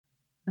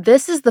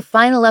This is the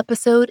final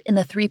episode in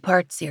a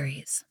 3-part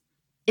series.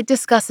 It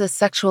discusses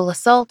sexual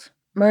assault,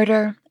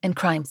 murder, and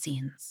crime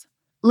scenes.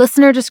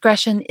 Listener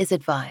discretion is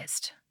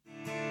advised.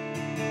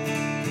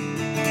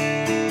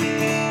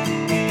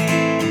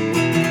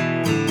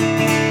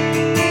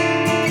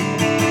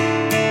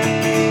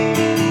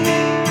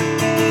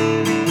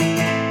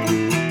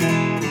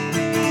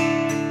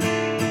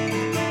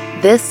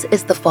 This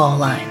is The Fall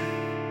Line.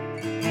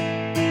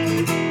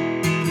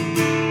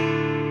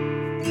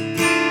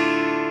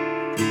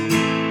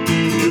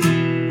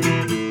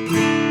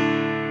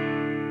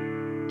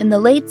 In the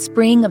late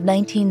spring of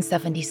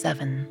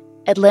 1977,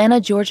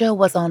 Atlanta, Georgia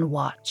was on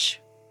watch.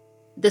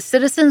 The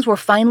citizens were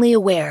finally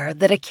aware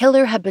that a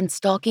killer had been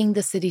stalking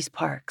the city's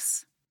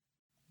parks.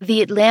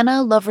 The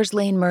Atlanta Lover's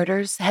Lane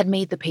murders had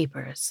made the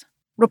papers.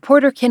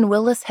 Reporter Ken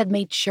Willis had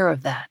made sure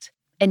of that.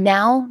 And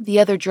now, the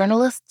other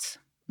journalists,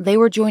 they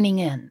were joining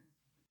in.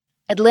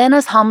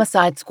 Atlanta's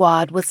homicide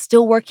squad was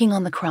still working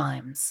on the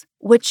crimes,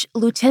 which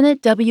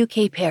Lieutenant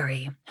W.K.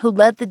 Perry, who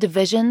led the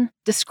division,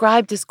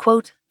 described as,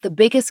 quote, the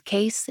biggest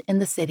case in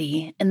the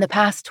city in the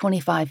past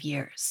 25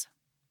 years.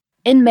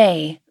 In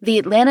May, the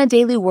Atlanta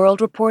Daily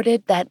World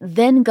reported that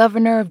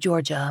then-Governor of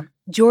Georgia,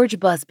 George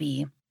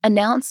Busbee,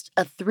 announced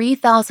a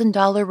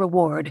 $3,000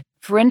 reward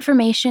for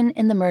information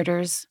in the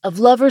murders of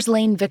Lover's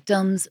Lane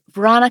victims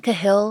Veronica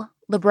Hill,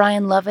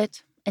 LeBryan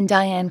Lovett, and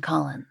Diane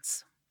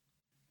Collins.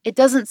 It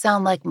doesn't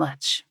sound like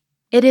much.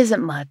 It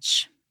isn't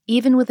much,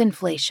 even with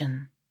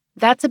inflation.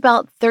 That's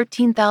about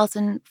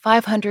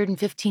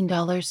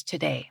 $13,515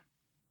 today.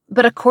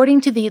 But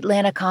according to the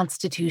Atlanta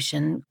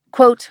Constitution,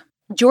 quote,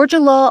 Georgia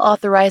law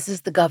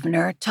authorizes the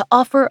governor to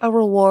offer a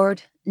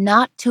reward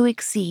not to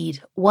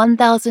exceed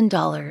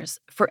 $1,000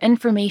 for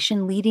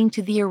information leading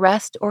to the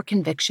arrest or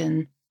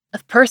conviction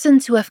of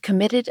persons who have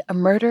committed a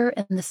murder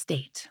in the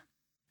state.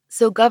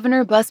 So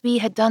Governor Busbee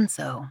had done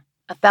so,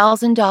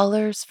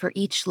 $1,000 for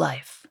each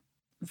life.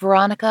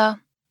 Veronica,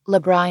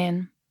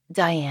 LeBryan,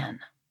 Diane.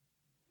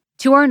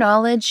 To our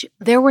knowledge,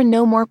 there were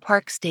no more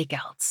park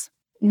stakeouts.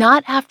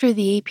 Not after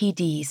the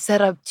APD set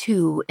up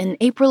 2 in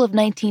April of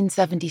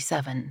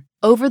 1977,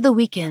 over the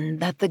weekend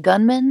that the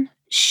gunman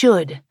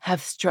should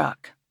have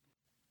struck.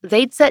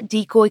 They'd set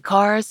decoy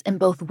cars in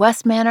both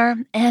West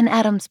Manor and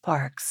Adams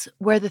Parks,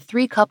 where the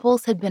 3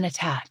 couples had been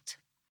attacked.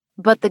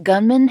 But the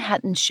gunman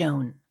hadn't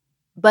shown.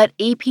 But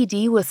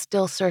APD was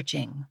still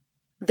searching.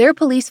 Their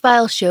police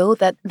files show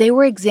that they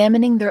were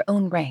examining their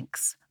own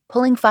ranks,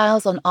 pulling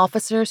files on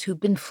officers who'd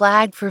been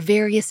flagged for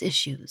various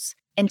issues,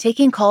 and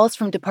taking calls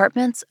from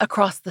departments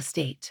across the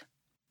state.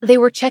 They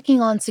were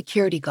checking on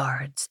security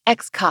guards,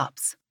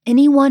 ex-cops,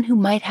 anyone who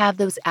might have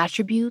those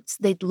attributes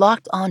they'd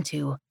locked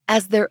onto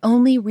as their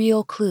only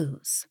real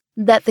clues,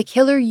 that the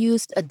killer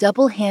used a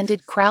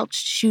double-handed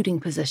crouched shooting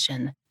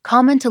position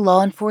common to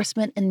law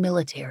enforcement and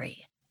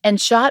military,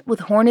 and shot with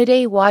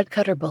Hornady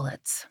wad-cutter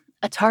bullets,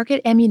 a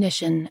target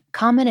ammunition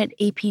common at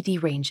APD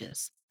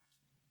ranges.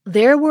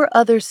 There were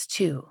others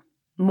too,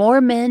 more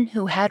men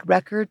who had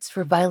records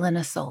for violent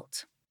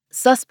assault.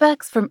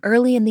 Suspects from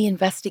early in the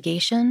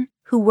investigation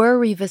who were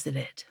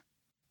revisited.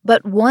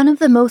 But one of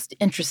the most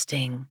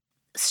interesting,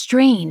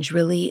 strange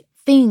really,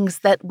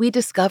 things that we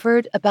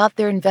discovered about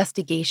their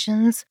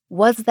investigations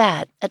was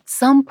that, at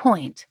some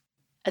point,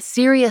 a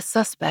serious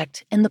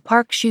suspect in the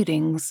park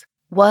shootings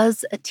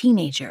was a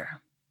teenager.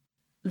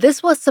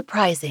 This was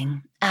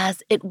surprising,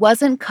 as it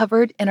wasn't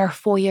covered in our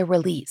FOIA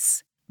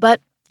release,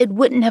 but it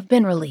wouldn't have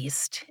been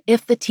released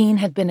if the teen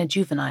had been a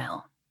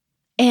juvenile.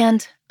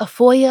 And a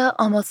FOIA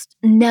almost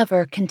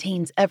never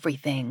contains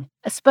everything,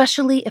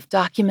 especially if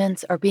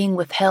documents are being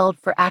withheld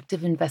for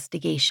active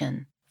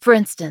investigation. For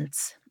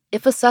instance,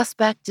 if a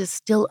suspect is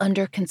still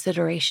under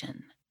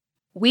consideration.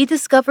 We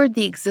discovered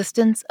the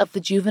existence of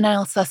the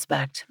juvenile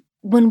suspect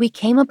when we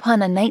came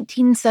upon a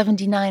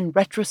 1979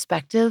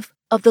 retrospective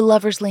of the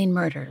Lover's Lane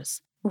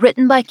murders,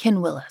 written by Ken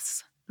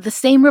Willis, the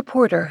same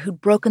reporter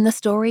who'd broken the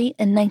story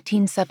in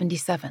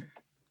 1977.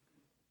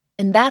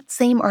 In that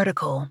same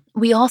article,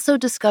 we also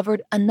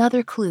discovered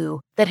another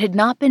clue that had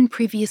not been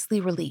previously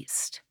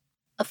released.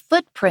 A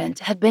footprint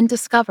had been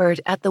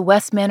discovered at the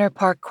West Manor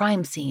Park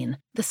crime scene,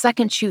 the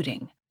second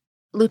shooting.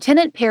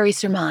 Lieutenant Perry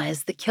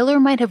surmised the killer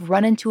might have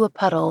run into a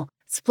puddle,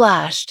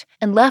 splashed,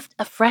 and left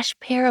a fresh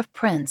pair of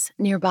prints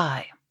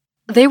nearby.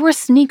 They were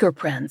sneaker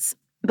prints,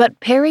 but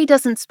Perry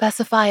doesn't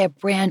specify a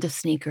brand of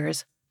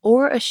sneakers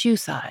or a shoe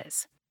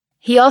size.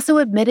 He also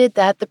admitted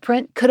that the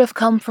print could have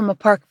come from a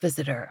park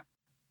visitor,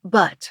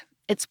 but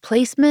its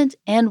placement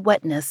and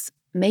wetness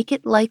make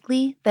it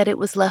likely that it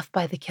was left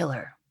by the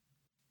killer.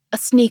 A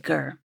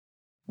sneaker.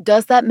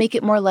 Does that make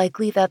it more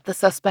likely that the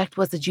suspect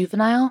was a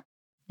juvenile?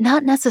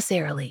 Not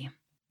necessarily.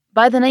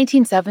 By the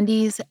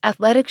 1970s,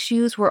 athletic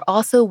shoes were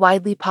also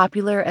widely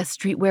popular as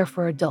streetwear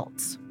for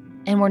adults,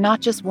 and were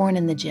not just worn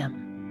in the gym.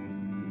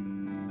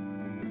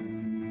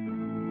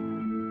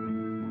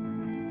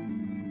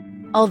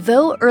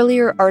 Although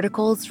earlier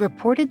articles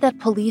reported that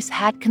police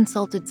had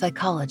consulted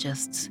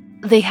psychologists,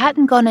 they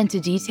hadn't gone into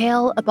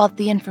detail about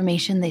the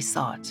information they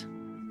sought.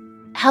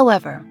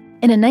 However,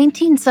 In a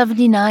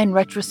 1979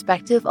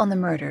 retrospective on the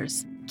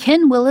murders,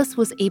 Ken Willis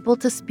was able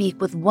to speak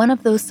with one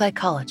of those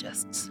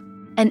psychologists,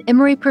 an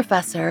Emory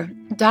professor,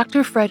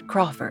 Dr. Fred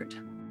Crawford.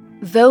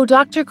 Though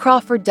Dr.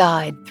 Crawford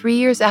died 3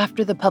 years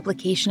after the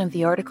publication of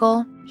the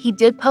article, he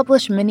did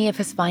publish many of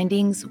his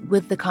findings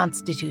with the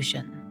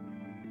Constitution.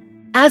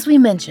 As we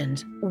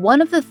mentioned, one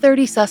of the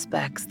 30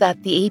 suspects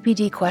that the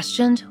APD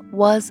questioned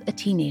was a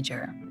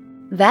teenager.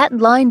 That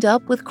lined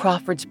up with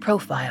Crawford's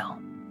profile,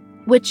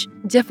 which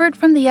differed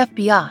from the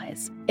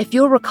FBI's. If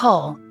you'll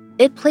recall,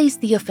 it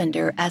placed the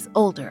offender as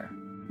older.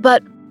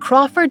 But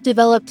Crawford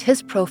developed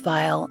his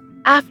profile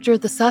after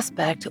the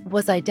suspect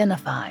was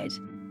identified,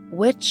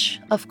 which,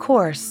 of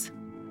course,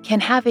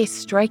 can have a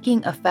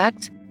striking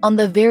effect on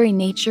the very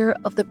nature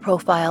of the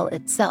profile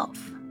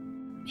itself.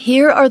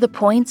 Here are the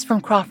points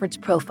from Crawford's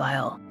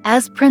profile,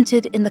 as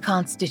printed in the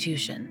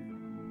Constitution.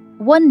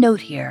 One note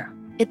here.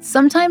 It's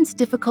sometimes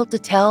difficult to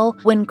tell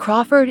when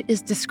Crawford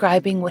is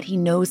describing what he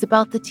knows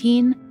about the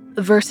teen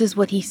versus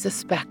what he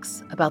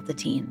suspects about the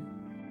teen.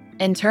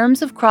 In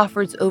terms of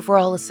Crawford's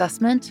overall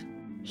assessment,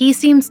 he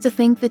seems to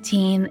think the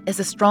teen is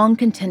a strong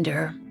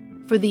contender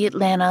for the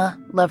Atlanta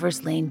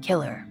Lover's Lane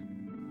killer.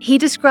 He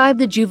described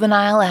the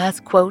juvenile as,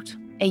 quote,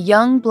 a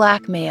young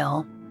black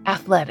male,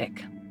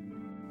 athletic.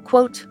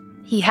 Quote,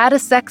 he had a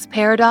sex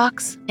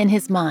paradox in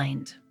his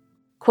mind.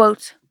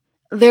 Quote,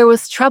 there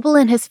was trouble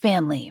in his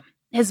family.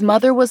 His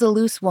mother was a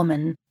loose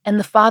woman, and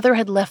the father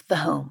had left the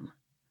home.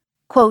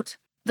 Quote,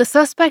 the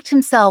suspect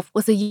himself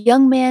was a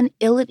young man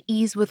ill at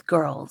ease with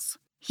girls.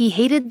 He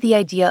hated the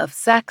idea of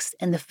sex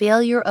and the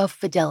failure of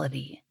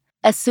fidelity.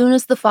 As soon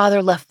as the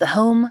father left the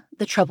home,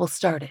 the trouble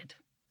started.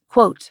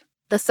 Quote,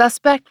 the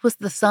suspect was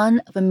the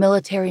son of a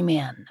military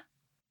man.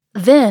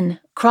 Then,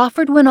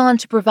 Crawford went on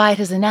to provide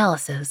his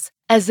analysis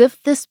as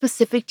if this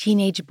specific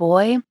teenage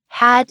boy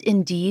had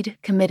indeed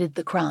committed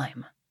the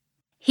crime.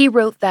 He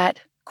wrote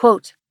that,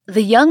 quote,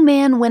 the young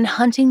man went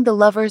hunting the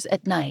lovers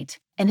at night,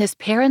 and his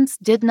parents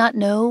did not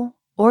know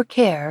or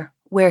care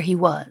where he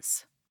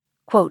was.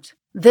 Quote,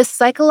 this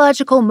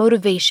psychological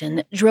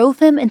motivation drove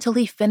him until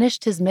he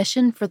finished his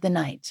mission for the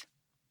night.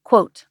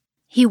 Quote,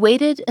 he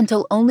waited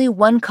until only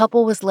one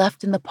couple was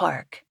left in the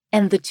park,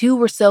 and the two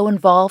were so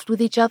involved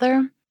with each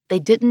other, they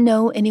didn't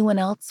know anyone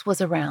else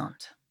was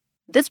around.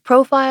 This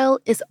profile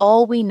is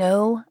all we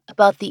know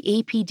about the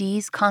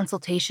APD's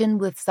consultation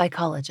with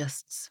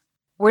psychologists.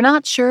 We're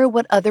not sure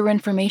what other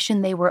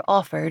information they were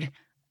offered,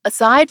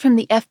 aside from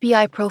the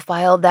FBI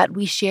profile that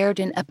we shared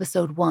in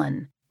Episode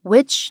 1,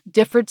 which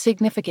differed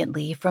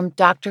significantly from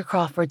Dr.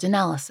 Crawford's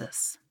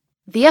analysis.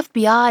 The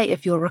FBI,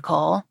 if you'll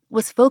recall,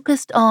 was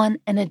focused on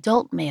an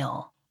adult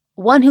male,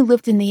 one who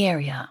lived in the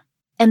area,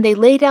 and they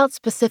laid out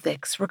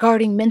specifics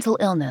regarding mental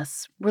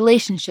illness,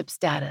 relationship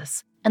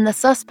status, and the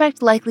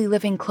suspect likely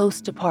living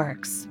close to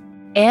parks.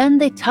 And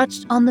they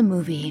touched on the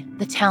movie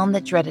The Town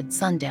That Dreaded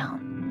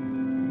Sundown.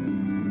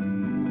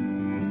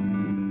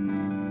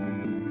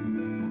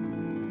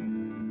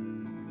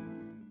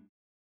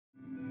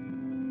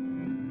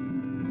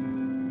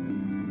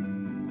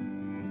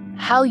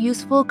 How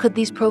useful could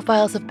these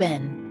profiles have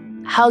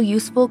been? How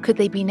useful could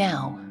they be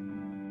now?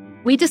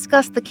 We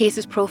discussed the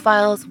case's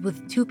profiles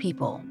with two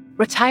people,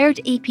 retired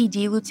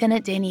APD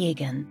Lieutenant Danny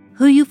Egan,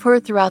 who you've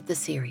heard throughout the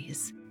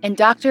series, and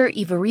Dr.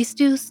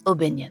 Evaristus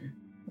Obinian.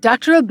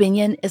 Dr.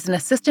 Obinian is an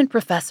assistant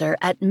professor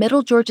at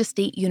Middle Georgia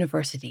State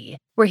University,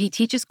 where he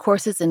teaches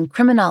courses in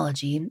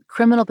criminology,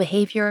 criminal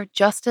behavior,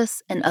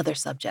 justice, and other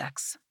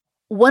subjects.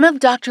 One of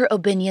Dr.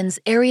 Obinian's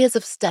areas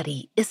of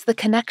study is the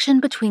connection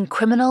between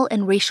criminal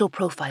and racial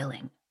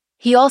profiling.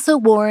 He also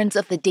warns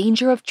of the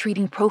danger of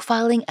treating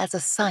profiling as a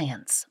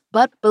science,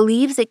 but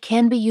believes it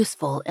can be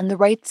useful in the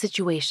right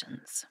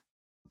situations.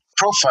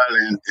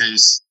 Profiling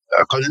is,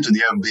 according to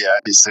the FBI,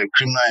 is a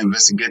criminal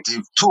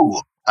investigative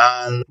tool.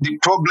 And the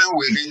problem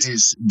with it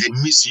is the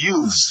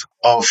misuse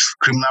of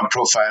criminal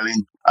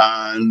profiling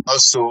and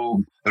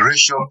also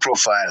racial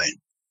profiling.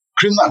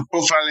 Criminal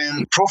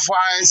profiling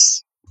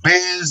profiles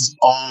based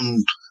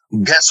on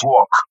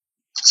guesswork.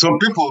 Some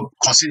people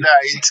consider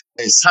it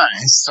a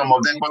science, some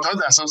of them, but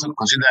others also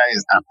consider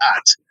it an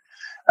art,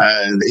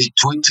 an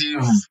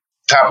intuitive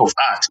type of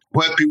art,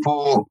 where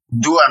people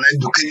do an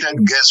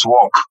educated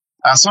guesswork.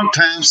 And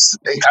sometimes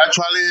it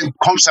actually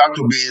comes out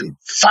to be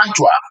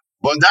factual.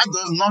 But that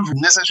does not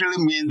necessarily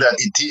mean that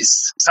it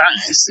is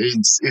science.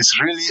 It's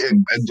really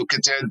an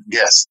educated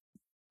guess.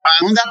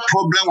 Another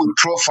problem with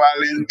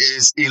profiling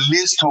is it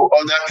leads to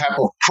other type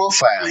of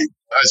profiling,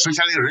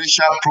 especially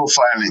racial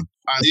profiling.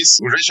 And this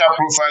racial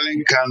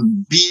profiling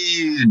can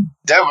be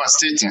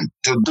devastating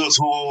to those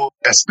who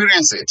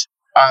experience it.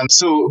 And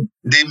so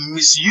the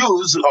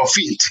misuse of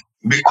it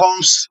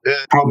becomes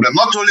a problem,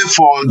 not only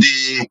for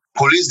the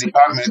police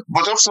department,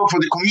 but also for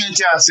the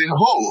community as a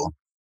whole.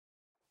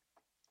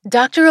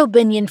 Dr.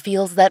 Obinian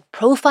feels that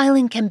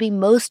profiling can be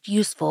most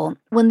useful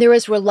when there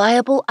is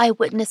reliable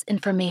eyewitness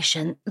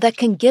information that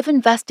can give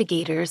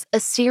investigators a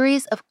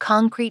series of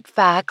concrete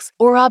facts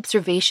or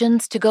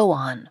observations to go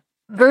on,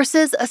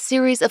 versus a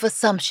series of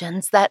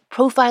assumptions that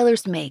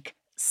profilers make,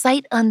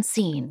 sight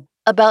unseen,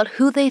 about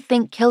who they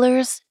think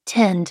killers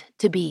tend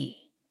to be.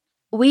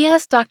 We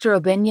asked Dr.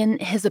 Obinion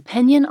his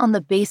opinion on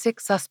the basic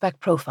suspect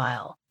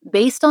profile,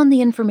 based on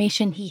the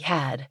information he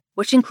had,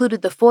 which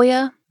included the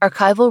FOIA,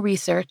 archival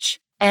research,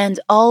 and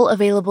all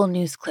available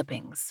news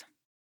clippings.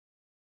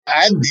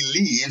 I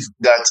believe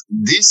that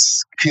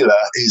this killer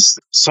is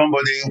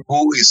somebody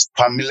who is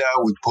familiar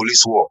with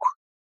police work.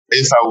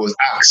 If I was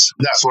asked,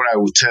 that's what I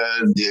would tell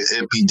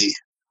the APD,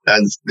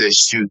 that they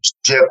should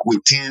check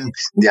within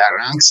their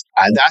ranks.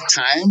 At that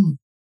time,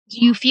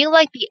 do you feel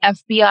like the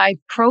FBI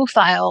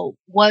profile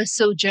was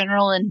so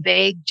general and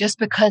vague just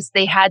because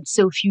they had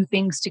so few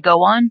things to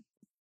go on?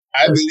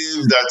 I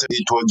believe that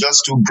it was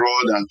just too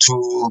broad and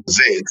too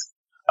vague.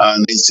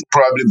 And it's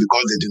probably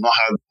because they did not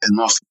have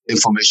enough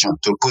information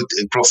to put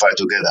a profile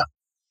together.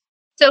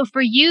 So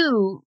for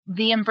you,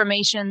 the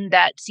information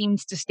that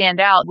seems to stand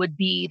out would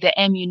be the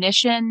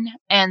ammunition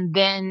and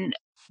then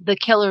the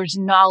killer's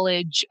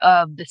knowledge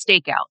of the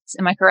stakeouts.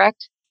 Am I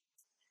correct?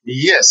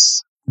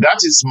 Yes. That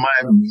is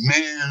my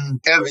main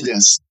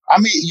evidence. I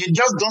mean, you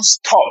just don't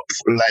stop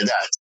like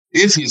that.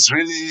 If he's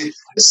really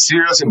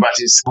serious about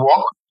his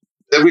work,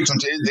 every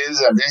 28 days,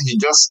 and then he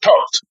just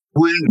stopped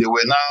when they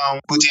were now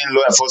putting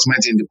law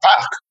enforcement in the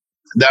park.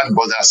 That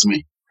bothers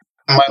me.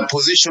 My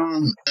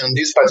position in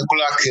this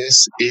particular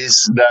case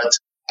is that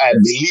I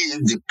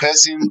believe the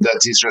person that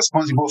is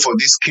responsible for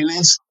these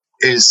killings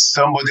is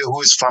somebody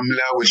who is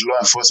familiar with law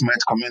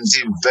enforcement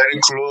community, very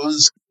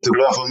close to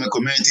law enforcement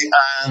community,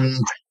 and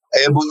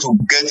able to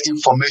get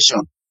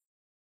information.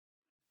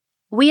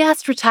 We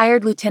asked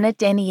retired Lieutenant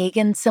Danny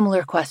Egan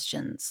similar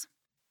questions.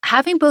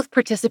 Having both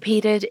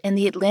participated in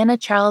the Atlanta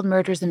child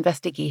murders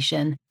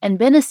investigation and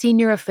been a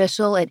senior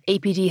official at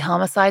APD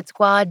Homicide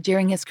Squad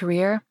during his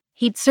career,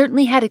 he'd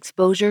certainly had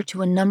exposure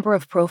to a number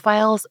of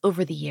profiles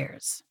over the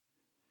years.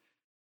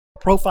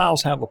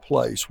 Profiles have a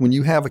place. When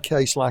you have a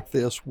case like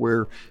this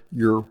where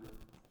you're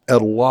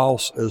at a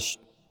loss as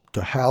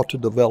to how to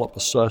develop a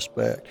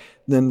suspect,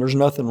 then there's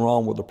nothing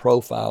wrong with the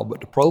profile,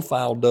 but the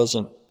profile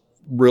doesn't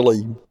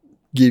really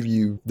give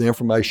you the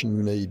information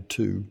you need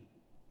to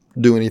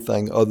do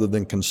anything other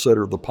than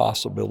consider the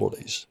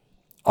possibilities.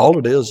 All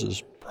it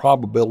is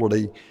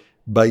probability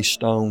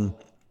based on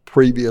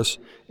previous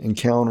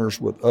encounters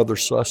with other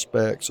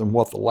suspects and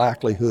what the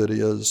likelihood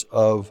is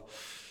of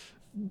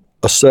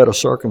a set of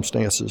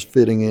circumstances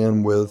fitting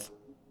in with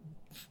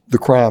the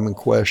crime in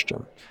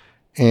question.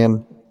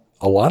 And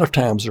a lot of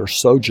times they're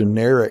so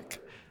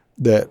generic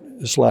that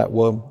it's like,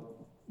 well,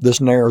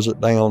 this narrows it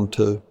down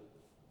to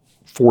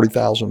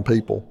 40,000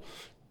 people.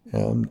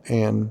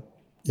 And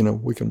you know,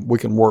 we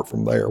can work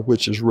from there,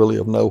 which is really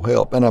of no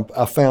help. And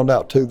I found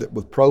out too that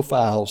with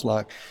profiles,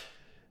 like,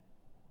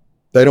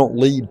 they don't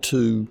lead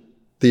to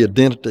the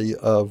identity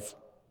of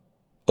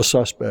a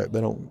suspect. They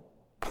don't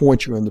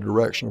point you in the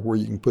direction of where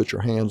you can put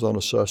your hands on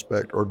a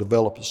suspect or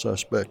develop a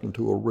suspect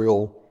into a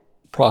real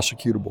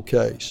prosecutable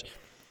case.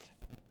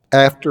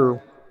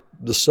 After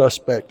the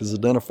suspect is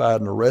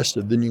identified and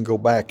arrested, then you can go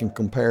back and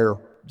compare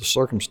the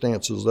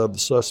circumstances of the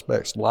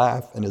suspect's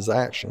life and his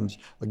actions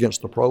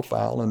against the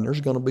profile, and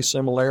there's going to be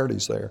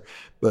similarities there.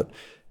 But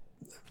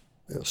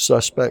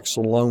suspect's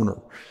a loner.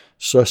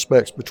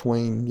 Suspects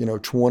between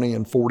 20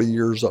 and 40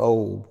 years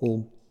old.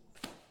 Well,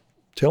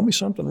 tell me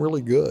something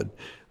really good.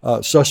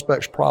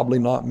 Suspect's probably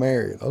not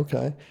married.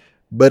 Okay,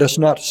 but it's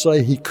not to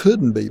say he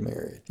couldn't be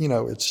married.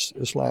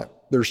 It's like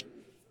there's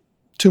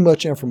too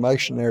much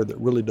information there that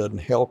really doesn't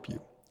help you.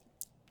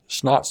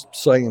 It's not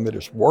saying that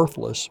it's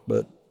worthless,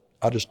 but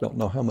I just don't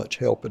know how much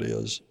help it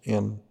is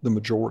in the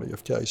majority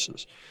of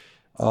cases.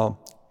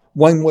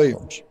 Wayne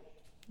Williams,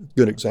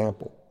 good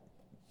example.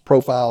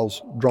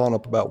 Profiles drawn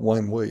up about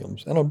Wayne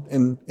Williams,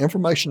 and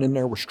information in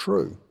there was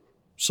true,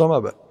 some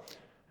of it,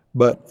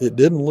 but it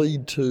didn't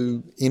lead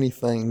to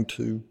anything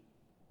to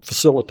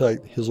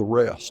facilitate his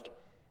arrest.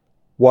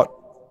 What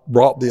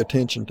brought the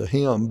attention to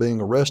him being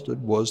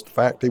arrested was the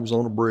fact he was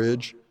on a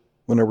bridge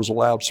when there was a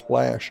loud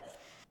splash,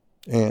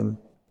 and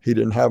he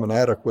didn't have an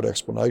adequate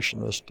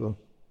explanation as to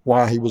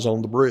why he was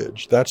on the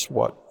bridge. That's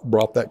what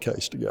brought that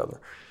case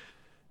together.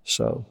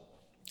 So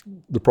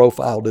the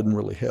profile didn't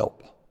really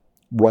help.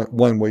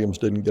 Wayne Williams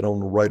didn't get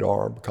on the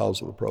radar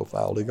because of the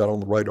profile. He got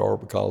on the radar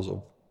because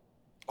of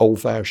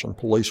old-fashioned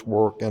police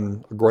work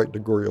and a great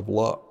degree of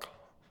luck.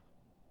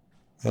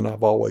 And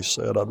I've always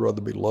said I'd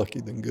rather be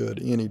lucky than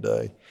good any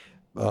day.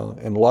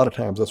 And a lot of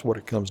times that's what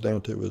it comes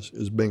down to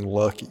is being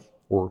lucky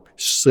or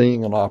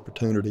seeing an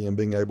opportunity and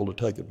being able to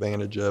take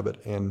advantage of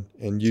it and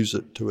use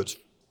it to its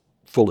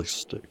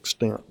fullest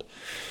extent.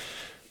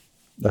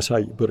 That's how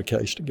you put a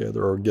case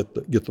together or get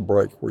the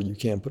break where you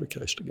can put a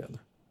case together.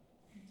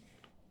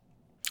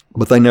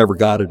 But they never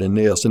got it in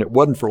this, and it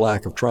wasn't for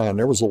lack of trying.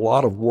 There was a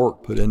lot of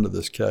work put into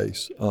this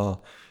case.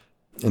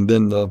 And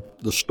then the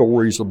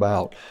stories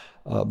about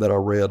that I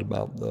read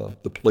about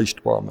the police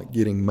department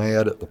getting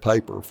mad at the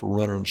paper for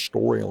running a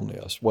story on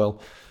this.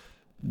 Well,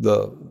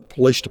 the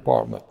police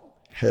department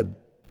had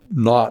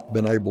not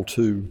been able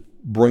to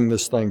bring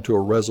this thing to a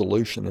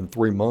resolution in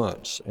 3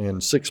 months,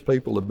 and 6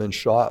 people had been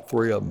shot,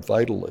 3 of them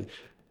fatally.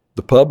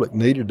 the public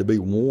needed to be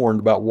warned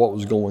about what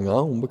was going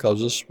on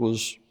because this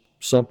was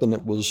something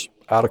that was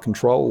out of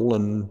control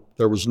and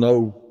there was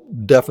no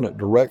definite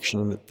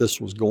direction that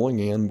this was going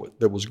in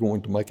that was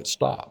going to make it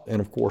stop.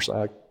 And of course,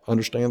 I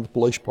understand the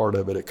police part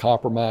of it. It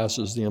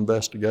compromises the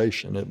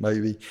investigation. It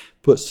maybe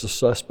puts the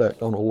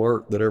suspect on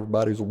alert that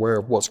everybody's aware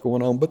of what's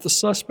going on, but the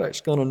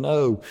suspect's going to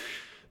know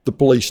the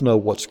police know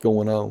what's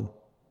going on.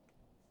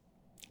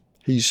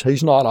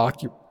 He's not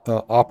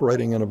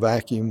operating in a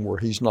vacuum where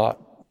he's not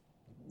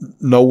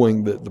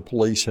knowing that the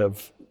police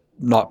have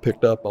not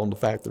picked up on the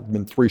fact there have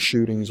been 3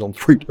 shootings on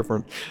 3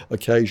 different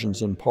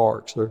occasions in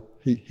parks.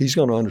 He's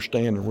going to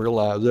understand and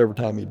realize every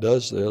time he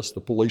does this,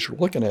 the police are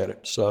looking at it.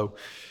 So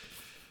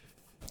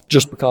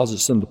just because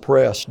it's in the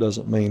press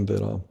doesn't mean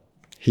that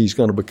he's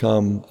going to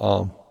become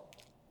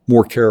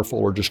more careful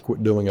or just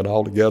quit doing it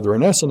altogether.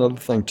 And that's another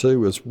thing,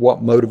 too, is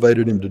what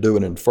motivated him to do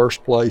it in the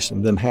first place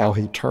and then how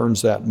he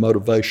turns that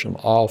motivation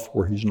off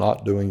where he's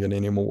not doing it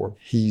anymore.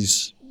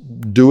 He's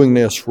doing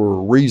this for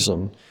a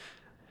reason,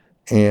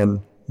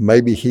 and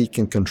maybe he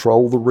can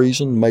control the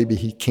reason, maybe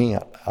he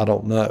can't. I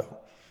don't know.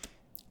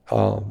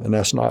 And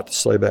that's not to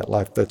say that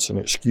like that's an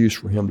excuse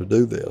for him to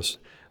do this.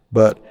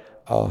 But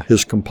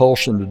his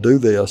compulsion to do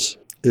this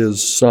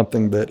is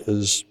something that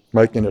is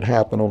making it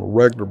happen on a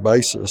regular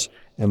basis.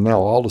 And now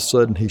all of a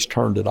sudden he's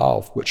turned it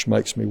off, which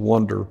makes me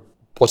wonder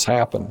what's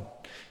happened.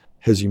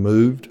 Has he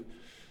moved?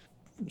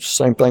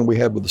 Same thing we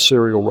had with the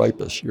serial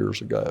rapist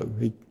years ago.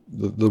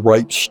 The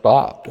rape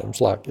stopped. I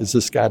was like, is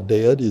this guy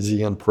dead? Is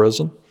he in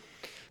prison?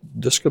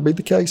 This could be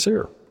the case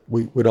here.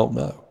 We don't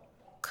know.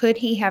 Could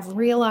he have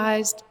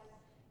realized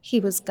he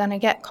was going to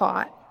get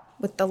caught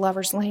with the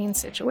Lover's Lane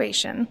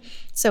situation?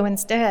 So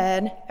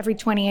instead, every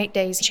 28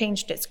 days,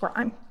 changed its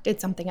crime, did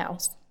something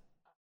else.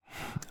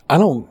 I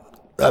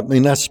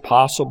mean, that's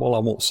possible. I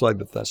won't say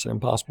that that's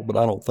impossible, but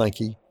I don't think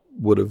he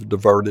would have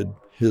diverted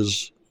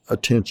his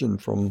attention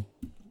from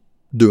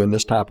doing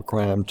this type of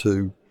crime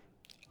to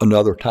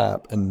another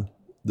type, and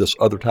this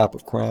other type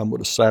of crime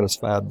would have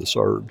satisfied this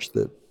urge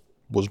that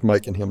was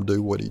making him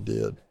do what he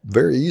did.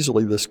 Very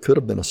easily, this could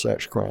have been a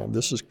sex crime.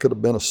 Could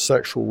have been a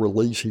sexual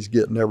release he's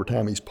getting every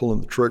time he's pulling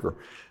the trigger.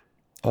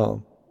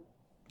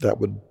 That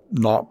would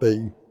not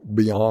be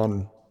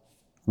beyond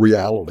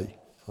reality,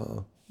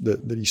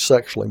 that he's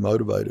sexually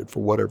motivated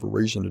for whatever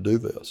reason to do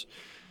this.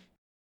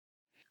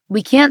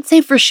 We can't say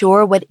for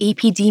sure what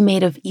APD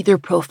made of either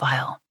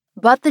profile,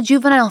 but the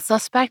juvenile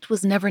suspect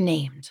was never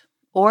named,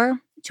 or,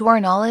 to our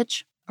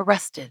knowledge,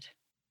 arrested.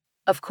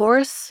 Of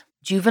course,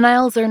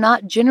 juveniles are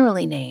not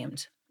generally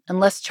named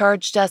unless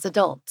charged as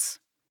adults,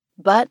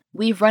 but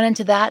we've run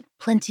into that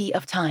plenty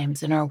of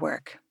times in our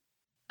work.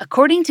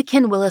 According to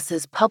Ken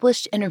Willis's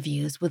published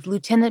interviews with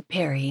Lieutenant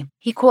Perry,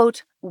 he,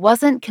 quote,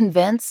 wasn't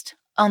convinced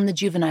on the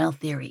juvenile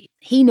theory.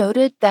 He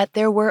noted that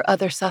there were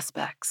other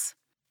suspects,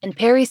 and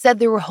Perry said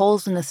there were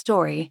holes in the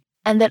story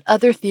and that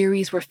other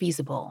theories were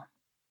feasible.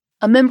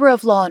 A member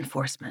of law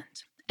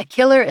enforcement, a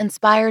killer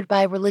inspired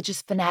by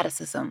religious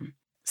fanaticism,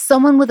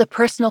 someone with a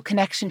personal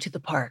connection to the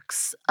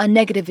parks, a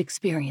negative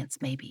experience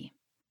maybe.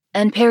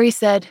 And Perry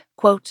said,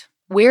 quote,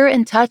 we're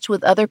in touch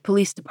with other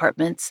police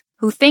departments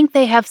who think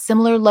they have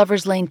similar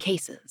Lover's Lane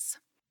cases.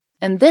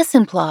 And this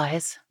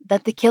implies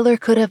that the killer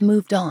could have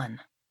moved on.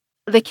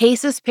 The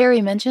cases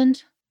Perry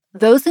mentioned,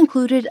 those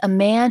included a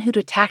man who'd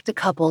attacked a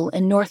couple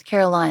in North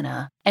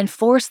Carolina and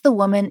forced the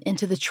woman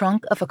into the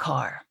trunk of a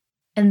car.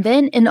 And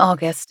then in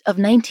August of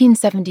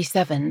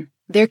 1977,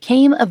 there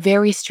came a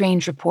very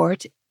strange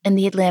report in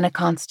the Atlanta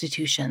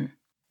Constitution.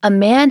 A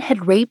man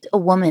had raped a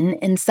woman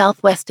in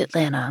southwest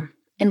Atlanta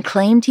and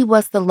claimed he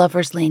was the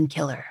Lover's Lane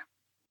killer.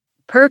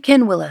 Per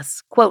Ken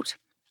Willis, quote,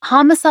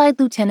 Homicide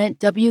Lieutenant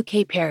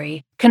W.K.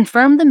 Perry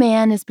confirmed the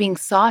man is being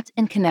sought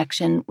in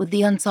connection with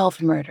the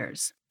unsolved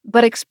murders,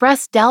 but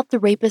expressed doubt the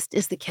rapist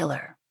is the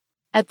killer.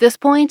 At this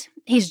point,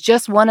 he's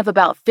just one of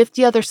about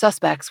 50 other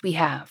suspects we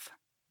have.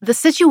 The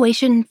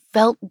situation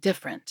felt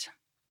different.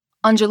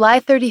 On July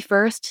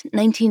 31st,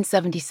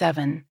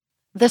 1977,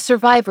 the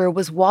survivor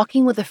was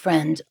walking with a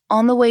friend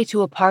on the way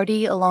to a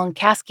party along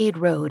Cascade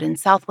Road in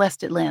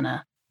southwest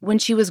Atlanta when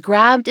she was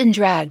grabbed and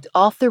dragged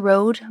off the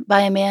road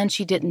by a man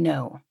she didn't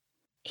know.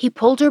 He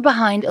pulled her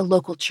behind a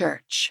local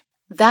church.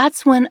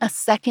 That's when a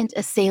second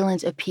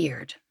assailant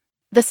appeared.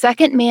 The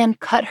second man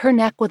cut her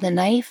neck with a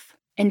knife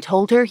and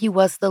told her he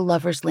was the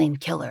Lover's Lane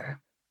killer.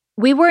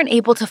 We weren't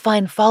able to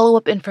find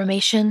follow-up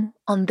information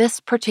on this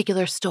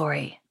particular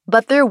story,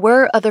 but there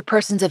were other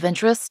persons of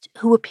interest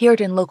who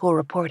appeared in local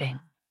reporting.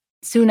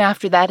 Soon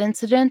after that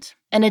incident,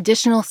 an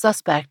additional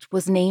suspect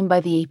was named by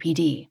the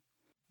APD.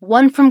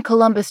 One from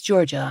Columbus,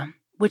 Georgia,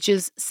 which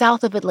is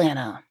south of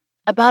Atlanta,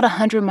 about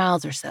 100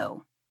 miles or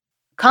so.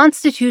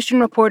 Constitution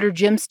reporter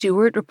Jim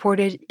Stewart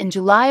reported in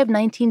July of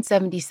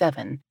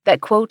 1977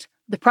 that, quote,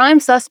 the prime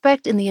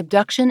suspect in the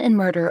abduction and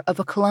murder of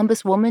a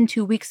Columbus woman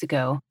 2 weeks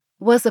ago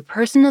was a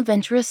person of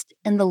interest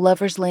in the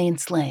Lover's Lane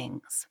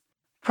slayings.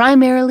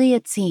 Primarily,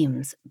 it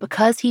seems,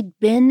 because he'd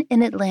been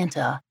in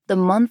Atlanta the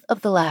month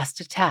of the last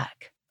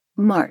attack,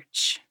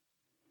 March.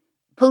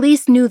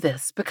 Police knew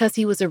this because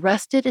he was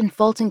arrested in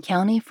Fulton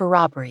County for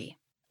robbery.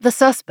 The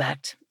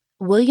suspect,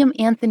 William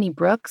Anthony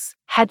Brooks,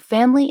 had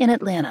family in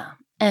Atlanta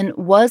and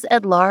was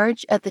at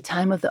large at the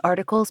time of the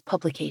article's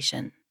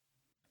publication.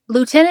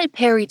 Lieutenant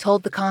Perry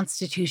told the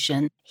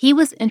Constitution he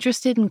was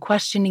interested in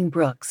questioning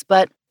Brooks,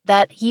 but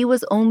that he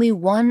was only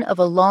one of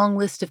a long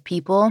list of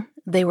people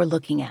they were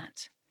looking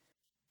at.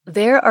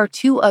 There are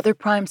two other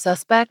prime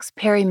suspects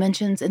Perry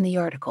mentions in the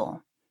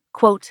article.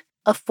 Quote,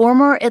 a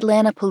former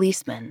Atlanta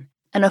policeman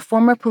and a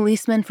former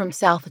policeman from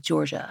South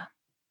Georgia.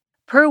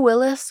 Per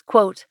Willis,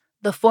 quote,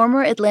 the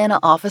former Atlanta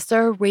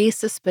officer raised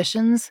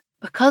suspicions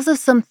because of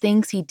some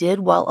things he did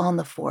while on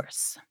the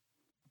force.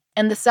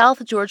 And the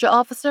South Georgia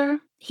officer,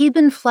 he'd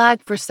been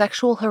flagged for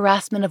sexual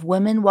harassment of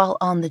women while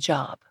on the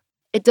job.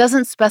 It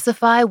doesn't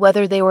specify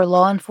whether they were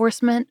law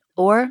enforcement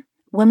or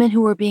women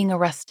who were being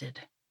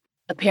arrested.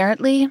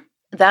 Apparently,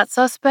 that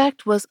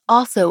suspect was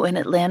also in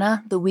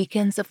Atlanta the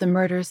weekends of the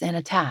murders and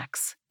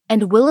attacks.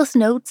 And Willis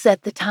notes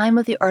at the time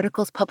of the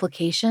article's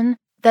publication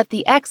that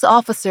the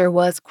ex-officer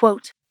was,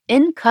 quote,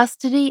 in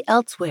custody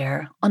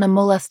elsewhere on a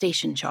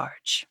molestation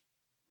charge.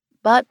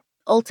 But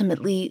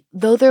ultimately,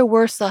 though there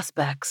were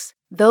suspects,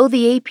 though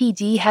the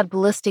APD had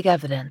ballistic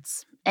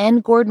evidence,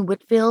 and Gordon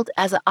Whitfield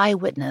as an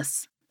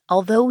eyewitness,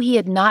 although he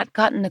had not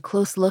gotten a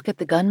close look at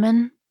the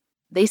gunman,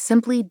 they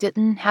simply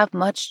didn't have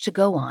much to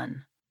go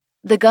on.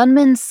 The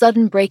gunman's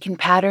sudden break in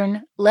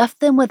pattern left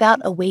them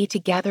without a way to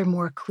gather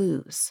more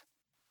clues.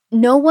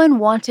 No one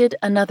wanted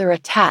another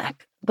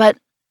attack, but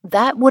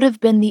that would have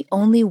been the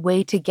only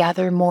way to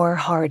gather more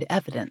hard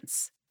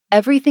evidence.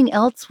 Everything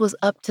else was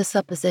up to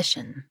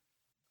supposition.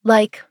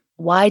 Like,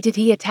 why did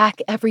he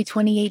attack every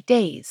 28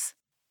 days?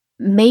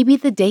 Maybe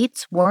the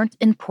dates weren't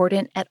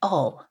important at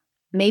all.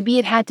 Maybe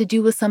it had to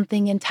do with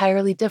something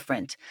entirely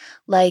different,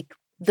 like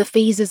the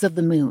phases of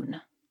the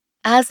moon.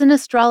 As an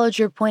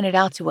astrologer pointed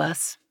out to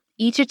us,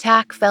 each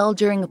attack fell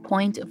during a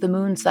point of the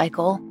moon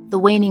cycle, the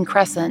waning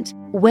crescent,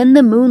 when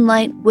the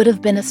moonlight would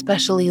have been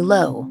especially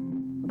low.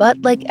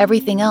 But like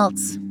everything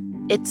else,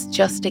 it's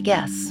just a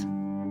guess.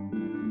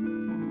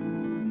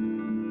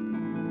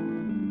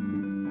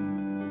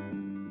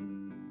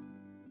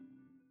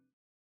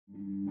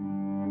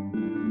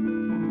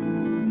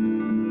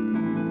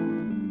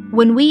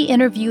 When we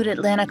interviewed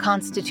Atlanta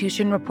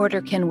Constitution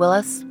reporter Ken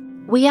Willis,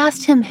 we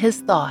asked him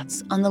his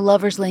thoughts on the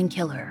Lover's Lane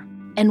killer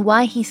and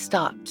why he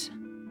stopped.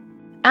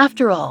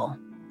 After all,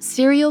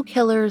 serial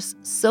killers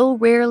so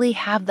rarely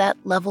have that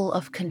level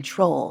of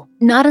control,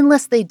 not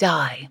unless they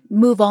die,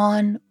 move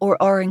on, or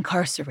are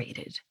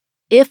incarcerated.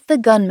 If the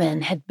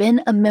gunman had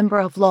been a member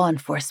of law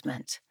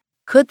enforcement,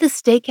 could the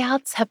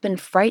stakeouts have been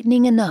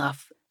frightening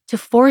enough to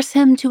force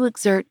him to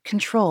exert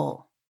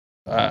control?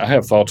 I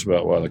have thoughts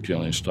about why the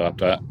killing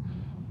stopped.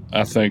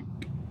 I think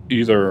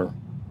either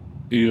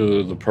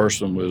the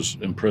person was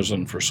in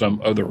prison for some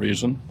other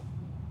reason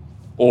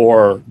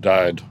or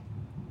died.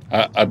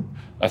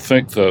 I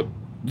think that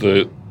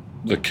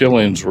the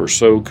killings were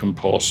so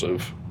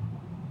compulsive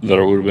that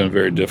it would have been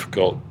very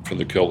difficult for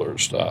the killer to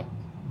stop.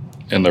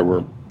 And there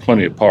were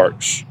plenty of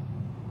parks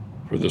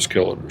for this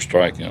killer to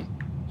strike in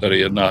that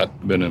he had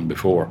not been in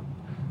before.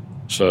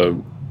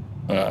 So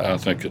I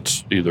think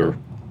it's either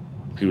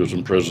he was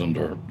imprisoned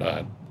or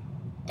died.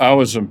 I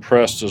was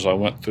impressed as I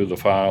went through the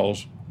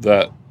files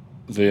that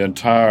the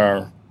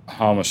entire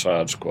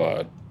homicide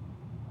squad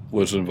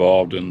was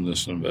involved in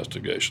this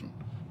investigation.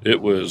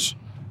 It was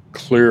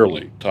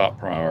clearly top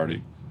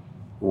priority.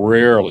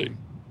 Rarely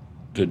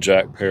did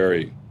Jack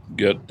Perry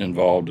get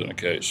involved in a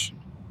case.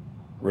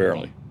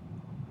 Rarely.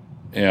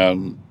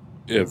 And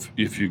if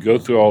you go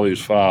through all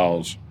these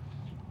files,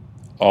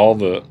 all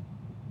the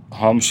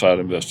homicide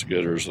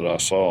investigators that I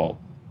saw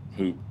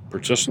who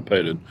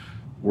participated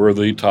were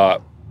the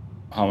top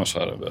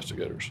homicide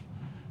investigators.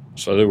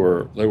 So they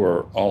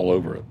were all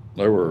over it.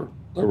 They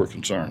were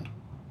concerned.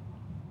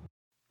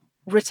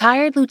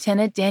 Retired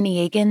Lieutenant Danny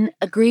Agan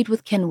agreed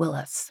with Ken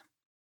Willis.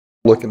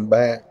 Looking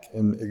back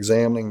and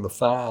examining the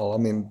file, I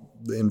mean,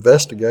 the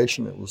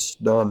investigation that was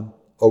done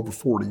over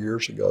 40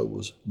 years ago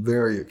was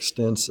very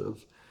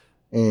extensive,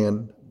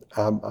 and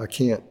I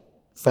can't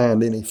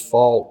find any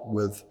fault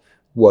with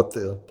what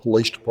the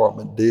police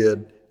department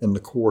did in the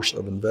course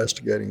of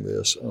investigating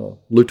this.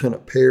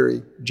 Lieutenant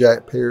Perry,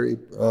 Jack Perry,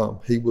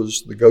 he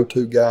was the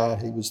go-to guy.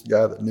 He was the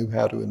guy that knew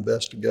how to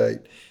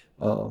investigate.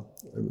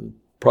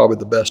 Probably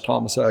the best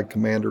homicide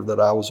commander that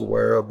I was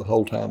aware of the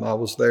whole time I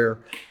was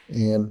there.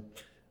 And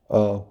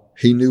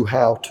he knew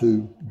how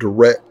to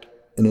direct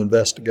an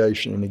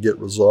investigation and to get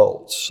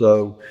results.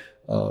 So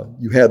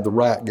you had the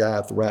right guy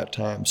at the right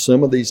time.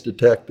 Some of these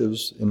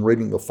detectives, in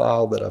reading the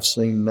file that I've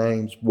seen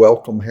names,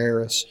 Welcome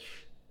Harris,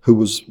 who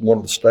was one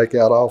of the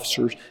stakeout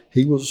officers,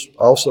 he was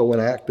also an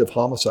active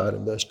homicide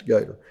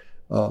investigator,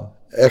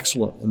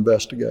 excellent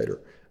investigator.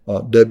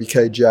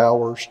 W.K.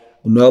 Jowers,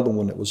 another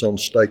one that was on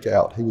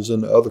stakeout. He was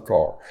in the other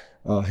car.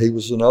 He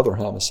was another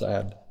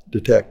homicide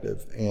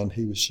detective, and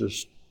he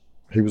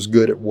was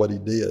good at what he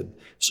did.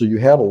 So you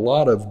had a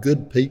lot of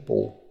good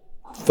people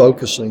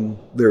focusing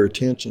their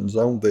attentions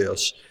on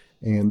this,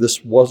 And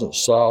this wasn't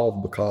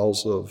solved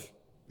because of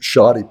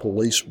shoddy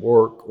police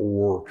work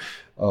or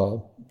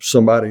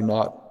somebody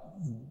not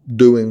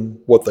doing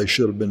what they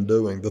should have been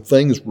doing. The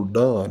things were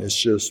done. It's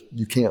just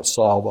you can't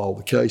solve all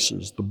the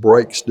cases. The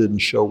breaks didn't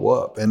show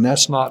up. And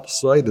that's not to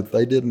say that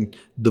they didn't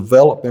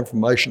develop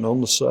information on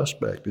the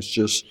suspect. It's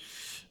just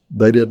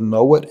they didn't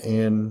know it,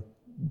 and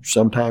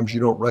sometimes you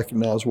don't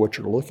recognize what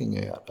you're looking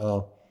at.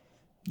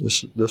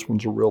 This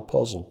one's a real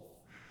puzzle.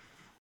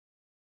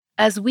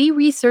 As we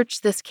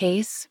researched this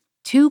case,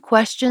 two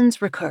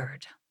questions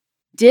recurred.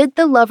 Did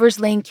the Lover's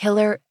Lane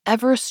killer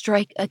ever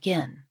strike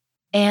again?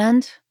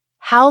 And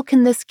how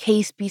can this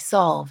case be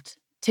solved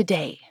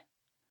today?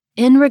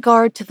 In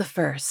regard to the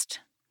first,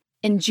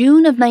 in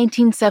June of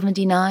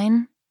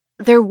 1979,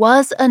 there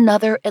was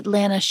another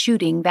Atlanta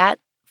shooting that,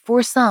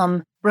 for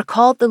some,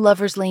 recalled the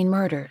Lover's Lane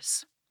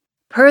murders.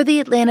 Per the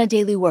Atlanta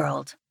Daily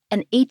World,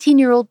 an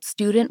 18-year-old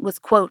student was,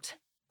 quote,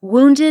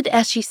 wounded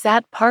as she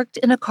sat parked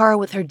in a car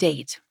with her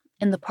date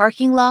in the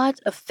parking lot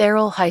of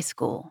Therrell High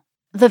School.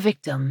 The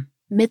victim,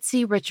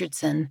 Mitzi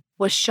Richardson,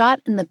 was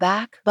shot in the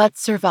back but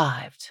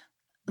survived,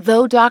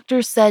 though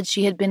doctors said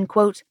she had been,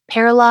 quote,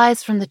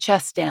 paralyzed from the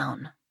chest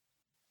down.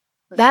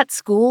 That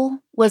school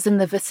was in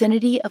the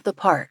vicinity of the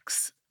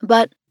parks,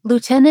 but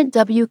Lieutenant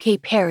W.K.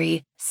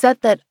 Perry said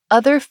that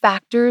other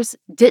factors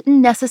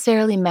didn't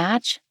necessarily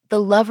match the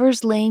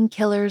Lover's Lane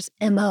killer's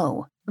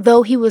MO,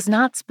 though he was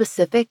not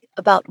specific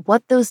about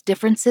what those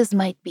differences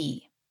might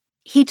be.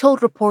 He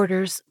told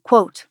reporters,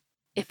 quote,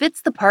 if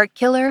it's the park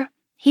killer,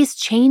 he's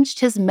changed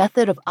his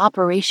method of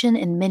operation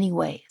in many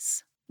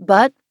ways.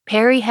 But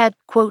Perry had,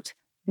 quote,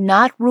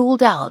 not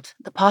ruled out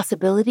the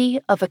possibility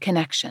of a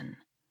connection.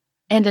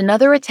 And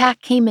another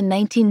attack came in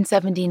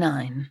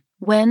 1979,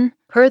 when,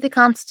 per the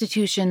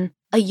Constitution,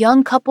 a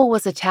young couple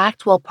was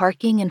attacked while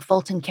parking in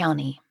Fulton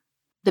County.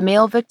 The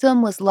male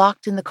victim was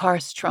locked in the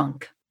car's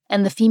trunk,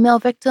 and the female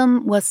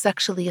victim was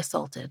sexually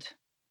assaulted.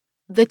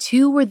 The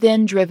two were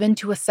then driven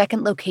to a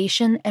second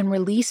location and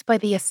released by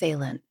the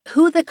assailant,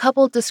 who the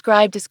couple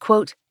described as,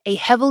 quote, a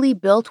heavily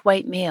built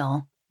white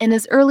male in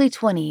his early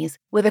 20s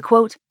with a,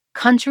 quote,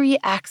 country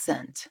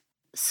accent.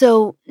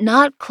 So,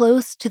 not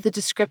close to the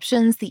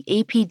descriptions the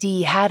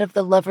APD had of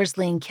the Lover's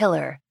Lane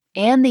killer,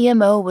 and the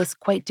MO was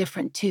quite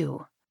different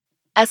too.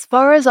 As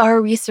far as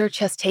our research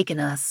has taken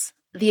us,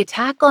 the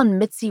attack on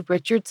Mitzi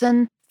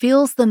Richardson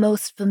feels the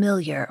most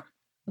familiar,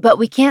 but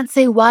we can't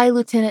say why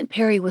Lieutenant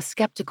Perry was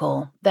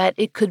skeptical that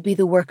it could be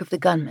the work of the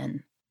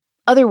gunman.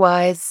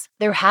 Otherwise,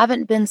 there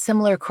haven't been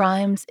similar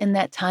crimes in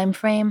that time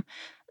frame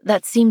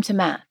that seem to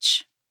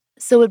match.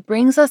 So it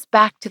brings us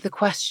back to the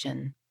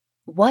question,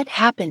 what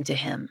happened to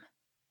him?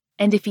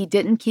 And if he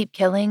didn't keep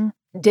killing,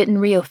 didn't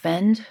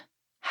reoffend,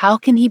 how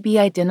can he be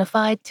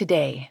identified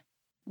today?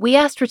 We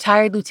asked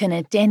retired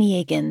Lieutenant Danny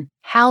Egan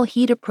how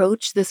he'd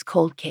approach this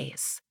cold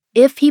case,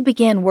 if he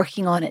began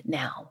working on it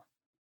now.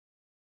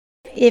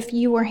 If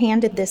you were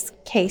handed this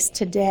case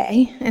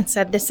today and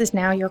said this is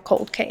now your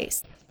cold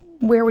case,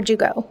 where would you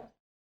go?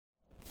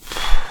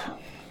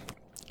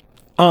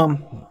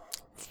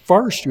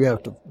 First, you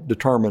have to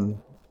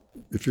determine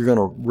if you're going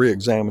to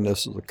re-examine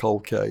this as a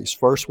cold case.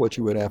 First, what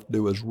you would have to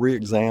do is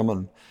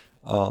re-examine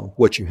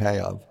what you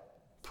have,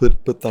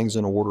 put things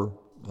in order,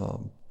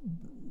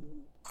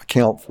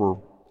 account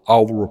for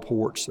all the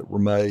reports that were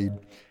made,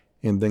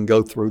 and then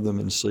go through them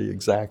and see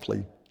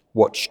exactly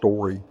what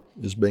story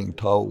is being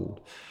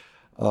told.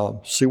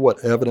 See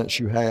what evidence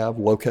you have,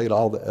 locate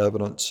all the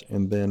evidence,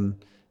 and then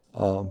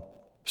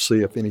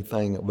see if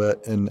anything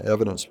in the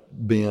evidence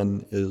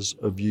bin is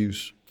of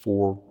use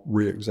for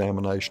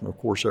re-examination. Of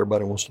course,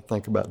 everybody wants to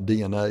think about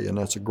DNA, and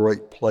that's a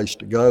great place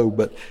to go,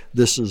 but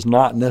this is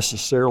not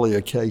necessarily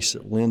a case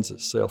that lends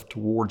itself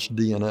towards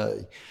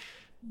DNA.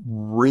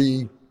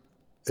 Re-examine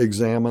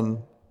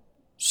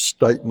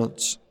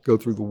statements, go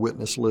through the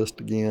witness list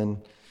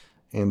again,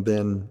 and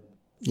then,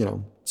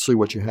 see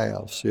what you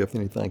have, see if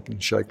anything can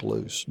shake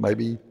loose.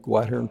 Maybe go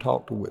out here and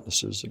talk to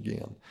witnesses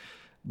again.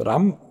 But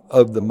I'm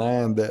of the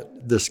mind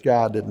that this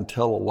guy didn't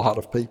tell a lot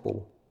of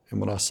people. And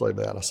when I say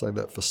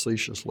that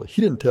facetiously.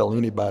 He didn't tell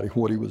anybody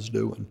what he was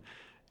doing.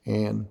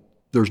 And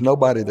there's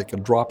nobody that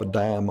can drop a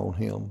dime on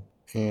him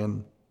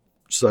and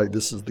say,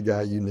 this is the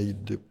guy you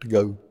need to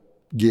go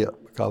get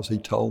because he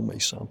told me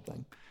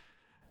something.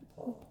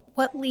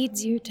 What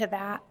leads you to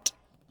that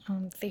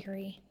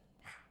theory?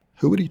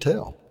 Who would he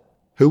tell?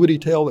 Who would he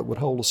tell that would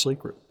hold a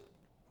secret?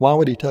 Why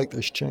would he take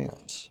this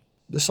chance?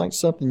 This ain't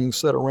something you can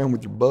sit around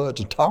with your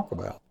buds and talk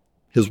about.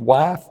 His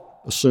wife,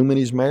 assuming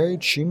he's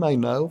married, she may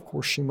know. Of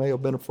course, she may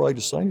have been afraid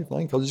to say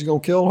anything because he's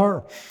going to kill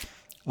her.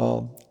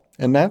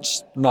 And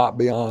that's not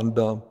beyond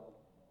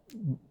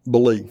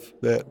belief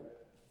that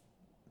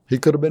he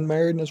could have been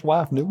married and his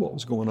wife knew what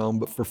was going on,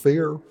 but for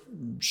fear,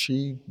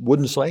 she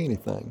wouldn't say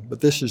anything.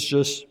 But this is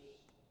just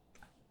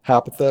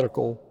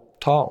hypothetical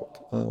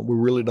talk. We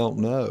really don't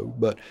know.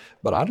 But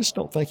I just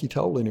don't think he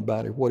told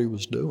anybody what he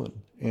was doing.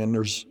 And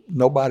there's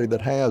nobody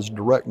that has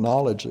direct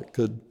knowledge that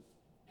could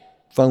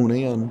phone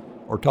in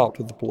or talk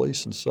to the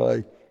police and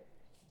say,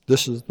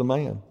 this is the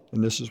man,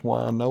 and this is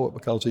why I know it,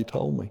 because he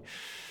told me.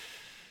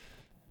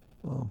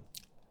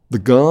 The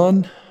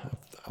gun,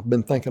 I've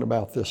been thinking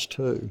about this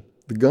too.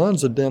 The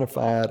gun's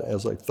identified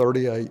as a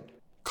 .38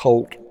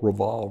 Colt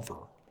revolver.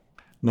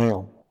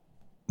 Now,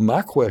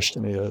 my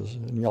question is,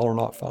 and y'all are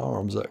not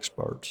firearms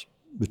experts,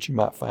 but you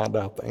might find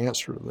out the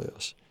answer to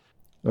this.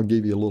 I'll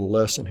give you a little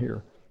lesson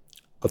here.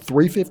 A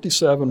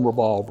 .357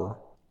 revolver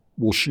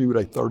will shoot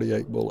a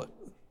 .38 bullet.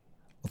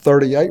 A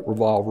 .38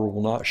 revolver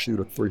will not shoot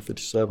a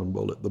 .357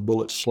 bullet. The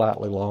bullet's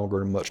slightly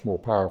longer and much more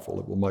powerful.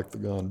 It will make the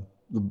gun,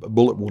 the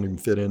bullet won't even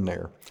fit in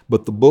there.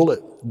 But the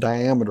bullet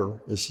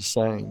diameter is the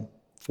same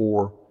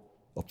for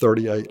a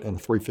 .38 and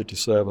a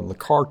 .357. The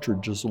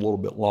cartridge is a little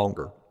bit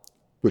longer,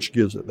 which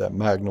gives it that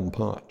magnum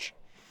punch.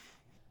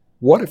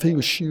 What if he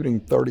was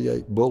shooting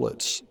 38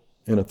 bullets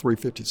in a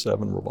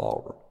 .357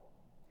 revolver?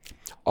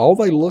 All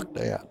they looked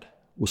at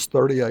was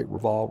 38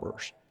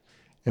 revolvers.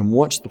 And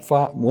once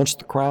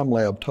the crime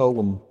lab told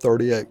them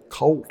 38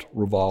 Colt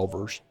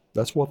revolvers,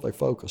 that's what they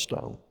focused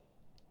on.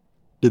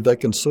 Did they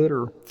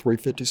consider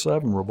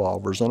 .357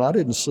 revolvers? And I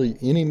didn't see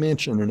any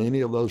mention in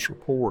any of those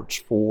reports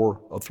for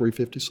a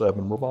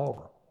 .357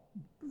 revolver.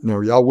 Now,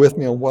 are y'all with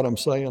me on what I'm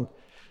saying?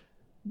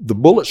 The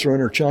bullets are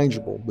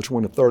interchangeable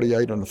between a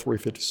 .38 and a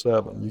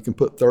 .357. You can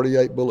put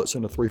 38 bullets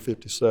in a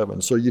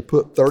 .357. So you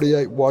put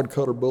 38 wad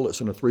cutter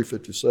bullets in a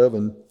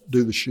 .357,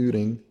 do the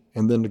shooting,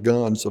 and then the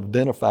gun's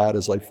identified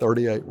as a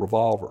 .38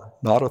 revolver,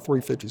 not a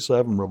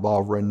 .357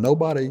 revolver. And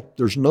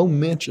there's no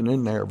mention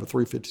in there of a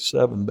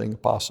 .357 being a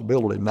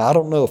possibility. Now, I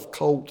don't know if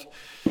Colt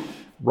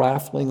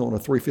rifling on a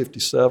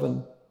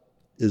 .357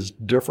 is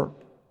different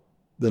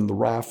than the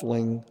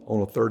rifling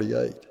on a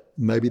 .38.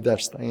 Maybe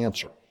that's the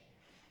answer,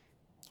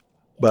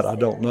 but I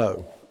don't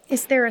know.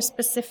 Is there a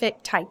specific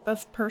type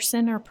of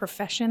person or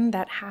profession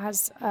that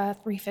has a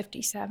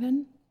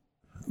 .357?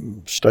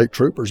 State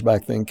troopers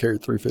back then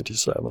carried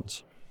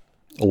 .357s.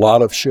 A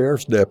lot of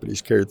sheriff's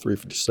deputies carried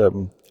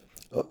 .357.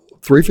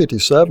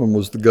 .357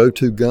 was the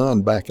go-to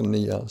gun back in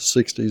the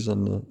 60s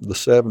and the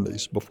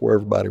 70s before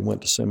everybody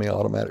went to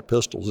semi-automatic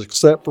pistols,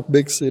 except for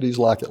big cities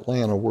like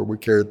Atlanta where we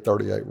carried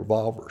 38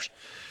 revolvers.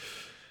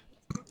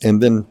 And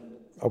then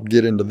I'll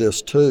get into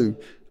this too.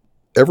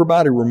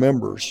 Everybody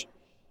remembers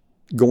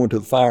going to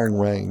the firing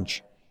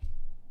range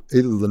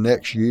either the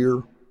next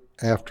year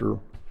after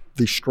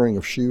the string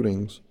of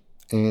shootings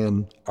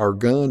and our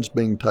guns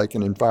being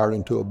taken and fired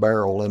into a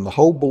barrel. And the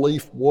whole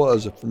belief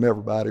was, from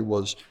everybody,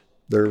 was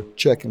they're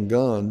checking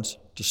guns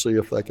to see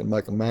if they can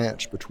make a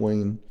match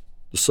between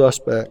the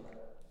suspect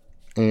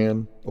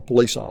and a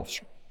police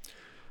officer.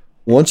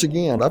 Once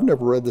again, I've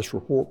never read this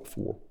report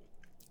before.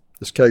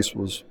 This case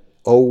was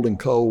old and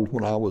cold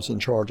when I was in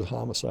charge of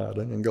homicide.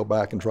 I didn't go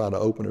back and try to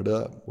open it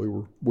up. We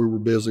were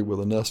busy with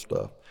enough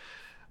stuff.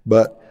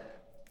 But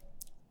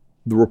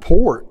the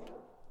report,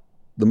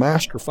 the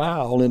master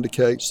file,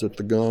 indicates that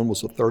the gun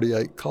was a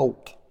 .38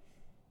 Colt.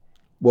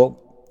 Well,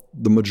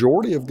 the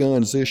majority of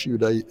guns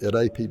issued at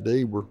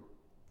APD were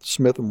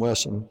Smith &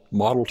 Wesson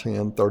Model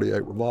 10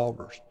 .38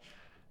 revolvers.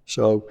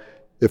 So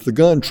if the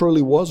gun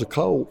truly was a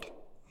Colt,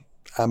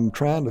 I'm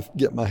trying to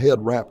get my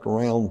head wrapped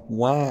around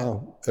why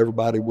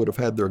everybody would have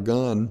had their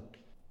gun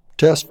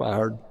test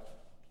fired,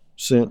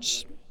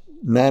 since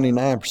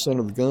 99%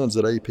 of the guns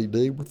at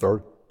APD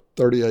were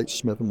 38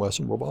 Smith &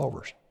 Wesson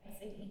revolvers.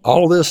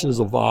 All of this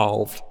has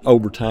evolved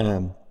over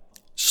time.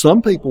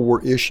 Some people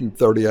were issued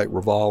 38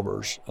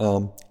 revolvers.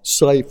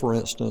 Say, for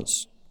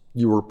instance,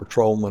 you were a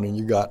patrolman and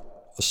you got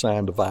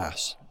assigned a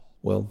vice.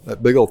 Well,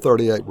 that big old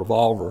 .38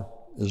 revolver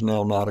is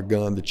now not a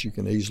gun that you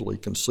can easily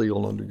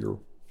conceal under your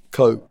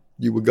coat.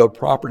 You would go to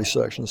property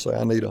section and say,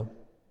 I need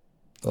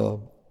a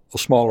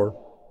smaller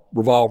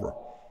revolver.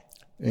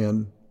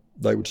 And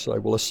they would say,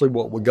 well, let's see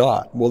what we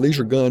got. Well, these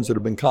are guns that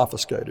have been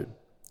confiscated.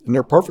 And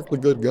they're perfectly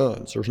good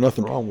guns. There's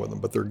nothing wrong with them,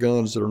 but they're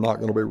guns that are not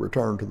going to be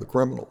returned to the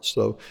criminals.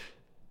 So,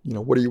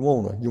 what do you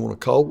want? You want a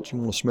Colt? You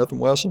want a Smith &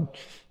 Wesson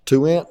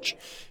 2-inch,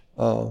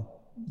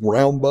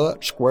 round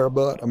butt, square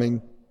butt? I mean,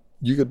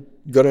 you could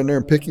go in there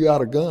and pick you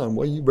out a gun.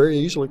 Well, you very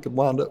easily could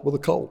wind up with a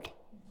Colt.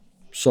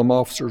 Some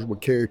officers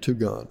would carry 2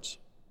 guns.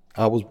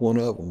 I was one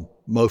of them.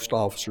 Most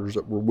officers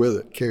that were with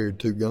it carried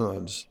 2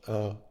 guns.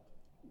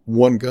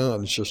 One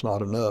gun is just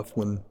not enough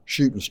when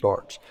shooting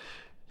starts.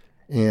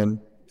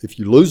 And if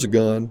you lose a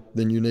gun,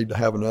 then you need to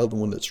have another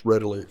one that's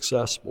readily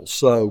accessible.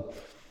 So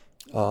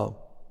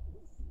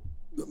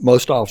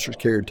most officers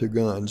carried 2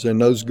 guns, and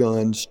those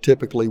guns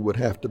typically would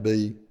have to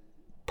be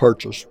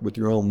purchased with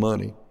your own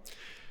money.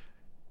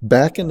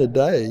 Back in the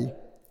day,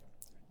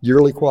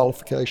 yearly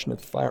qualification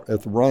at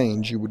the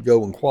range, you would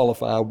go and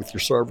qualify with your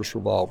service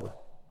revolver,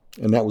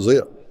 and that was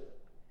it.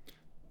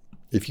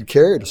 If you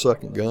carried a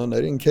second gun,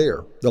 they didn't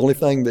care. The only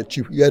thing that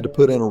you had to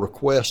put in a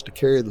request to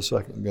carry the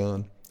second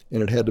gun,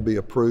 and it had to be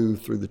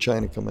approved through the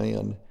chain of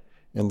command.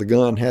 And the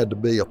gun had to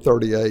be a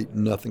 .38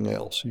 and nothing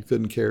else. You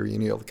couldn't carry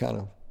any other kind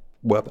of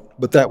weapon.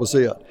 But that was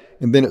it.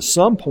 And then at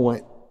some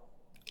point,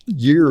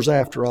 years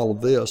after all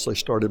of this, they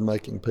started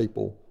making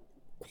people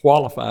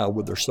qualify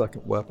with their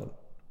second weapon.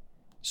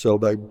 So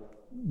they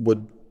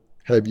would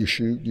have you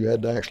shoot. You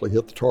had to actually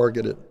hit the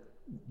target at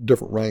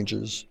different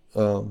ranges,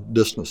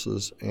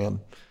 distances, and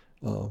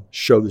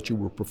show that you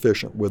were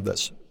proficient with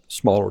that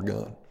smaller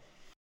gun.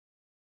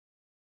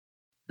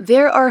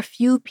 There are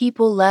few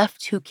people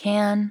left who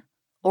can,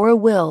 or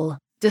will,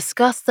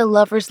 discuss the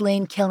Lover's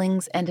Lane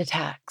killings and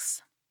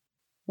attacks.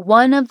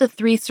 One of the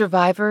 3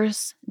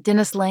 survivors,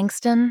 Dennis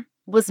Langston,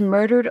 was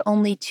murdered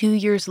only 2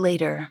 years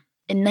later,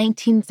 in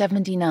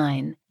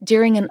 1979,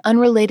 during an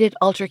unrelated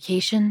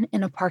altercation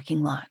in a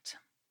parking lot.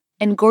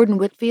 And Gordon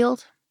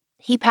Whitfield,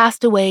 he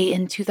passed away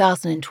in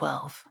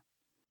 2012.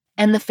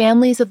 And the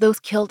families of those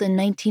killed in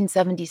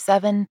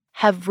 1977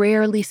 have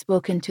rarely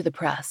spoken to the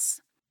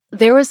press.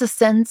 There was a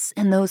sense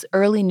in those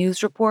early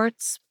news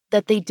reports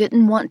that they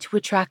didn't want to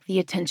attract the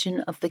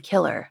attention of the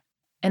killer,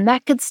 and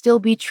that could still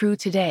be true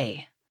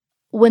today.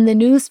 When the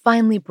news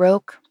finally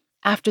broke,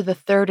 after the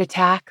 3rd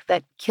attack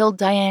that killed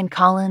Diane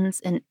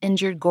Collins and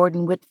injured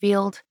Gordon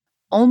Whitfield,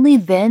 only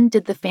then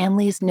did the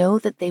families know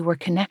that they were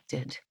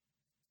connected,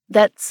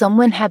 that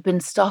someone had been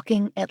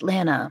stalking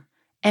Atlanta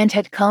and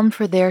had come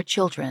for their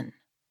children.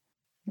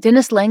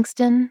 Dennis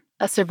Langston,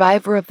 a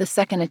survivor of the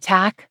 2nd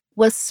attack,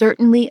 was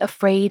certainly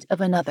afraid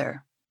of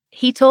another.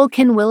 He told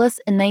Ken Willis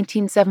in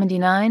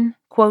 1979,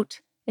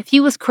 quote, "If he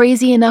was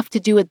crazy enough to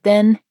do it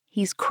then,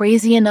 he's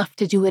crazy enough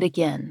to do it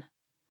again."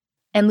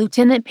 And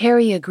Lieutenant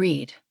Perry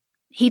agreed.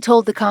 He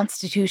told the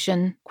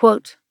Constitution,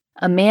 quote,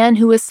 "A man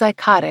who is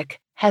psychotic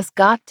has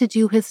got to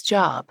do his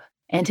job,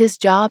 and his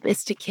job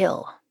is to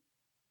kill."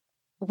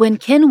 When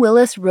Ken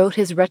Willis wrote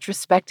his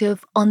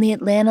retrospective on the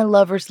Atlanta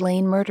Lover's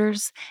Lane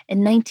murders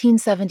in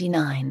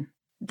 1979,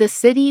 the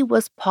city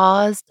was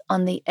paused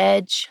on the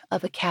edge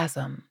of a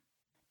chasm.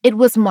 It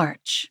was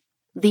March,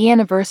 the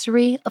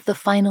anniversary of the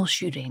final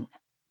shooting.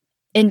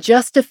 In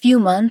just a few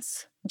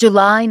months,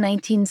 July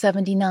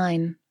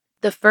 1979,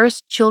 the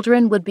first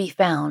children would be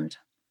found,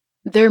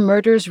 their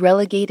murders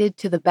relegated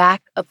to the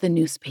back of the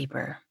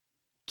newspaper.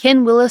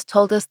 Ken Willis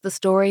told us the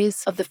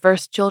stories of the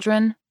first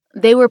children.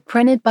 They were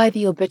printed by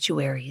the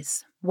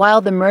obituaries,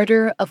 while the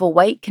murder of a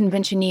white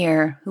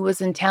conventioneer who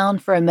was in town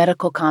for a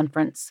medical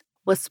conference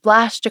was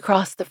splashed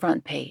across the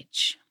front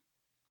page.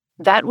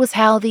 That was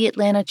how the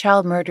Atlanta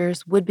child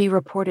murders would be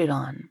reported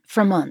on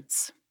for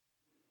months.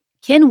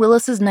 Ken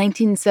Willis's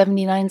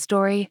 1979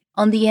 story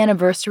on the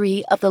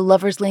anniversary of the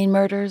Lover's Lane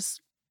murders,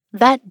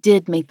 that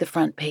did make the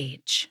front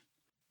page.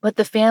 But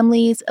the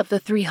families of the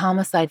 3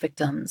 homicide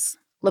victims,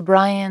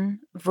 LeBrian,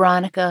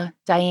 Veronica,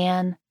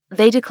 Diane,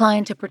 they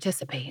declined to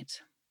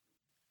participate.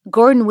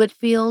 Gordon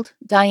Whitfield,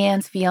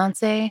 Diane's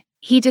fiancé,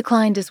 he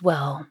declined as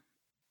well.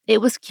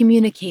 It was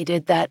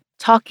communicated that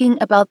talking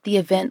about the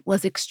event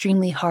was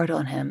extremely hard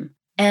on him,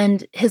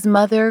 and his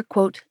mother,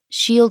 quote,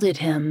 shielded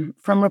him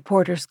from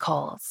reporters'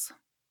 calls.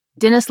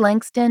 Dennis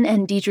Langston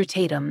and Deidre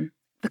Tatum,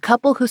 the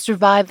couple who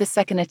survived the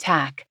 2nd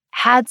attack,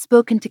 had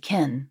spoken to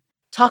Ken,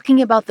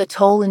 talking about the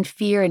toll and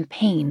fear and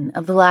pain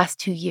of the last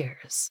 2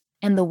 years,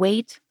 and the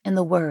weight and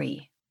the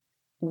worry.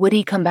 Would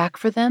he come back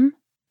for them?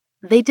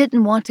 They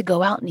didn't want to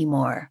go out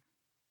anymore.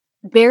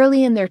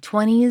 Barely in their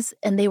 20s,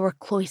 and they were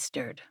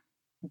cloistered.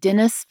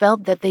 Dennis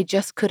felt that they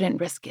just couldn't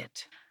risk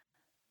it.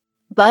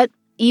 But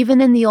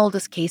even in the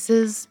oldest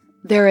cases,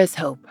 there is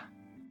hope.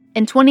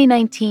 In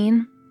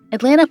 2019,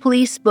 Atlanta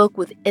police spoke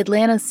with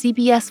Atlanta's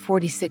CBS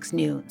 46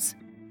 News.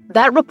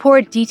 That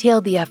report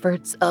detailed the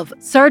efforts of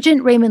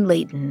Sergeant Raymond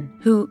Layton,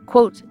 who,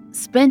 quote,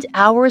 spent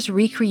hours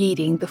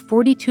recreating the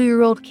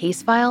 42-year-old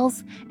case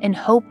files in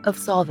hope of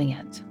solving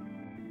it.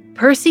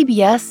 Per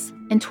CBS,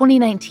 in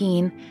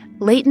 2019,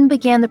 Layton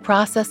began the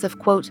process of,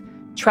 quote,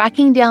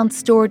 tracking down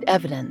stored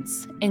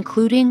evidence,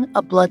 including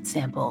a blood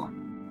sample.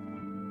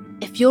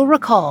 If you'll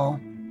recall,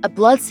 a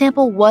blood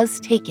sample was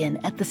taken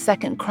at the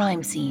 2nd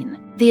crime scene,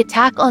 the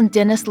attack on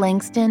Dennis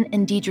Langston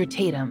and Deidre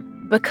Tatum,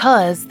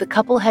 because the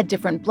couple had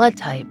different blood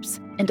types,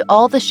 and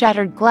all the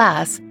shattered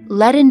glass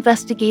led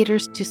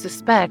investigators to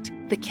suspect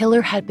the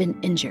killer had been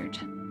injured.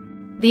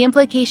 The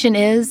implication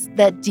is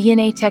that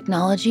DNA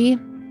technology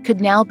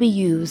could now be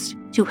used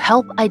to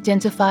help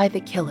identify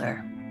the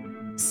killer.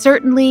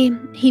 Certainly,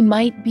 he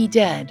might be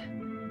dead,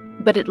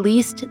 but at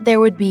least there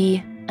would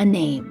be a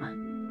name.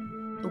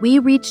 We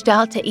reached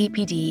out to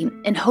APD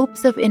in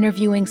hopes of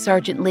interviewing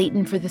Sergeant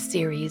Layton for the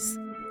series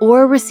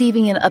or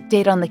receiving an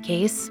update on the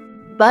case,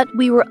 but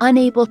we were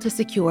unable to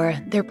secure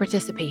their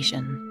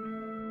participation.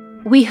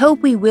 We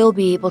hope we will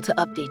be able to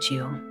update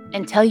you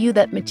and tell you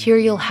that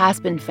material has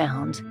been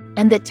found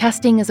and that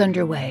testing is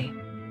underway.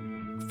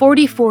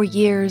 44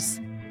 years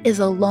is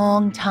a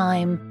long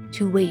time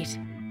to wait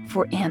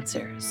for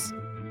answers.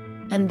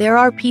 And there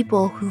are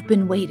people who've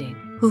been waiting,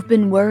 who've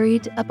been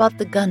worried about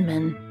the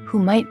gunman who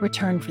might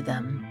return for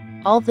them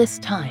all this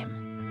time.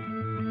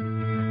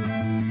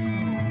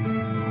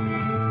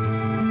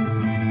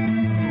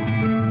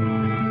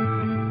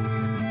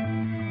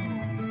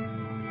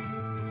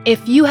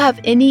 If you have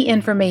any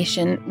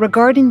information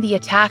regarding the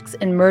attacks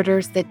and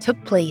murders that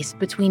took place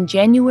between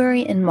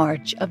January and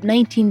March of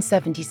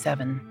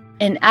 1977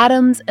 in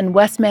Adams and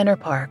West Manor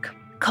Park,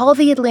 call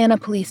the Atlanta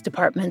Police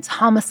Department's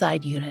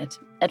Homicide Unit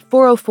at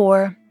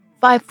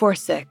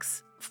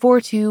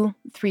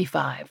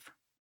 404-546-4235.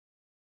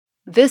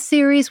 This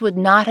series would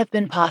not have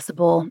been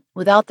possible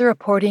without the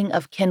reporting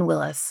of Ken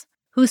Willis,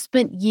 who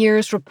spent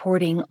years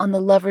reporting on the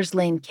Lover's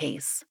Lane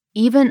case,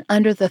 even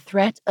under the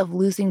threat of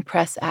losing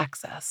press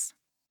access.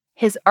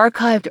 His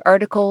archived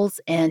articles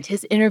and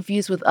his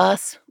interviews with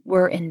us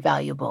were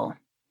invaluable.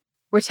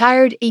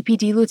 Retired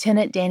APD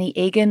Lieutenant Danny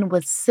Agan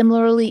was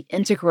similarly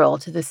integral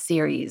to this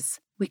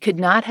series. We could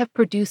not have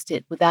produced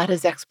it without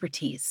his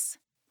expertise.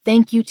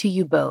 Thank you to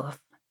you both.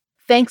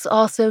 Thanks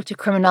also to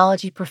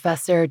criminology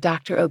professor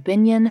Dr.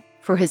 O'Binion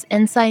for his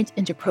insight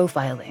into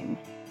profiling.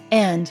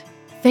 And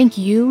thank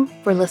you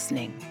for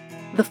listening.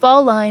 The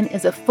Fall Line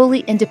is a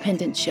fully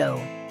independent show,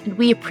 and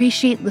we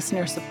appreciate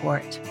listener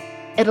support.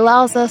 It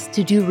allows us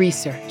to do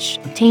research,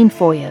 obtain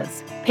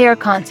FOIAs, pay our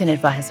content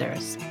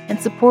advisors, and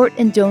support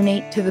and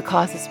donate to the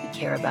causes we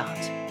care about.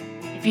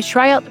 If you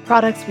try out the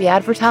products we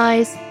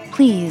advertise,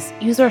 please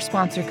use our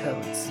sponsor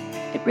codes.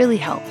 It really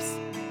helps.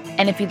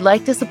 And if you'd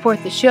like to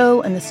support the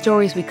show and the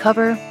stories we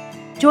cover,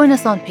 join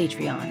us on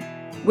Patreon.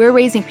 We're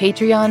raising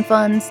Patreon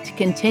funds to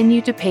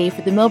continue to pay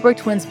for the Millbrook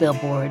Twins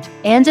billboard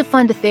and to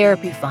fund a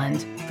therapy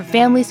fund for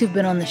families who've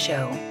been on the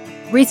show.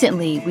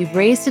 Recently, we've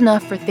raised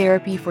enough for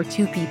therapy for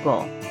 2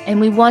 people, and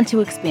we want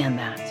to expand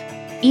that.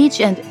 Each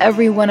and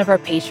every one of our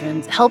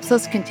patrons helps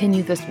us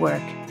continue this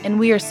work, and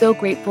we are so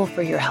grateful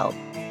for your help.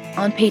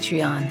 On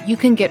Patreon, you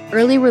can get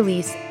early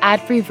release,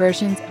 ad-free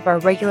versions of our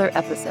regular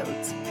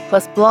episodes,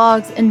 plus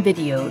blogs and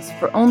videos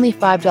for only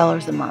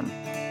 $5 a month.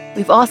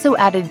 We've also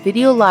added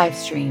video live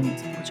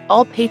streams, which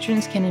all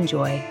patrons can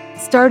enjoy,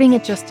 starting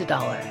at just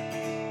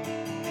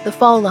 $1. The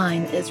Fall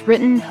Line is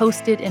written,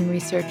 hosted, and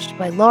researched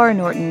by Laura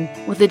Norton,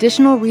 with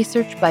additional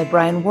research by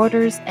Brian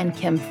Waters and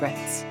Kim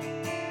Fritz.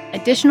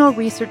 Additional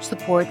research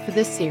support for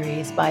this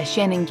series by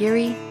Shannon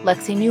Geary,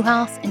 Lexi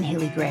Newhouse, and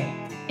Haley Gray.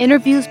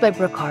 Interviews by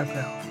Brooke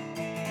Hargrove.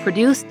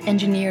 Produced,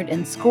 engineered,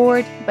 and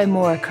scored by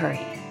Maura Curry.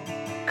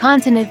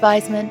 Content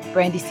advisement,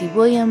 Brandy C.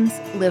 Williams,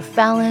 Liv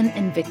Fallon,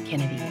 and Vic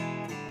Kennedy.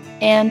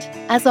 And,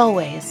 as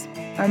always,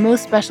 our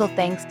most special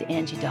thanks to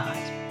Angie Dodd.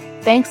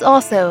 Thanks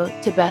also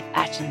to Beth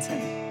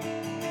Atchinson.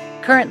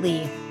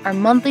 Currently, our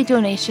monthly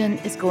donation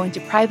is going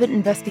to private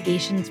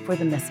investigations for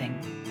the missing.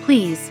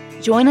 Please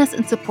join us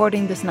in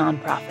supporting this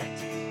nonprofit.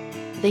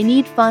 They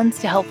need funds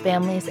to help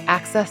families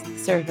access the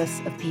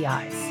service of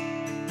PIs.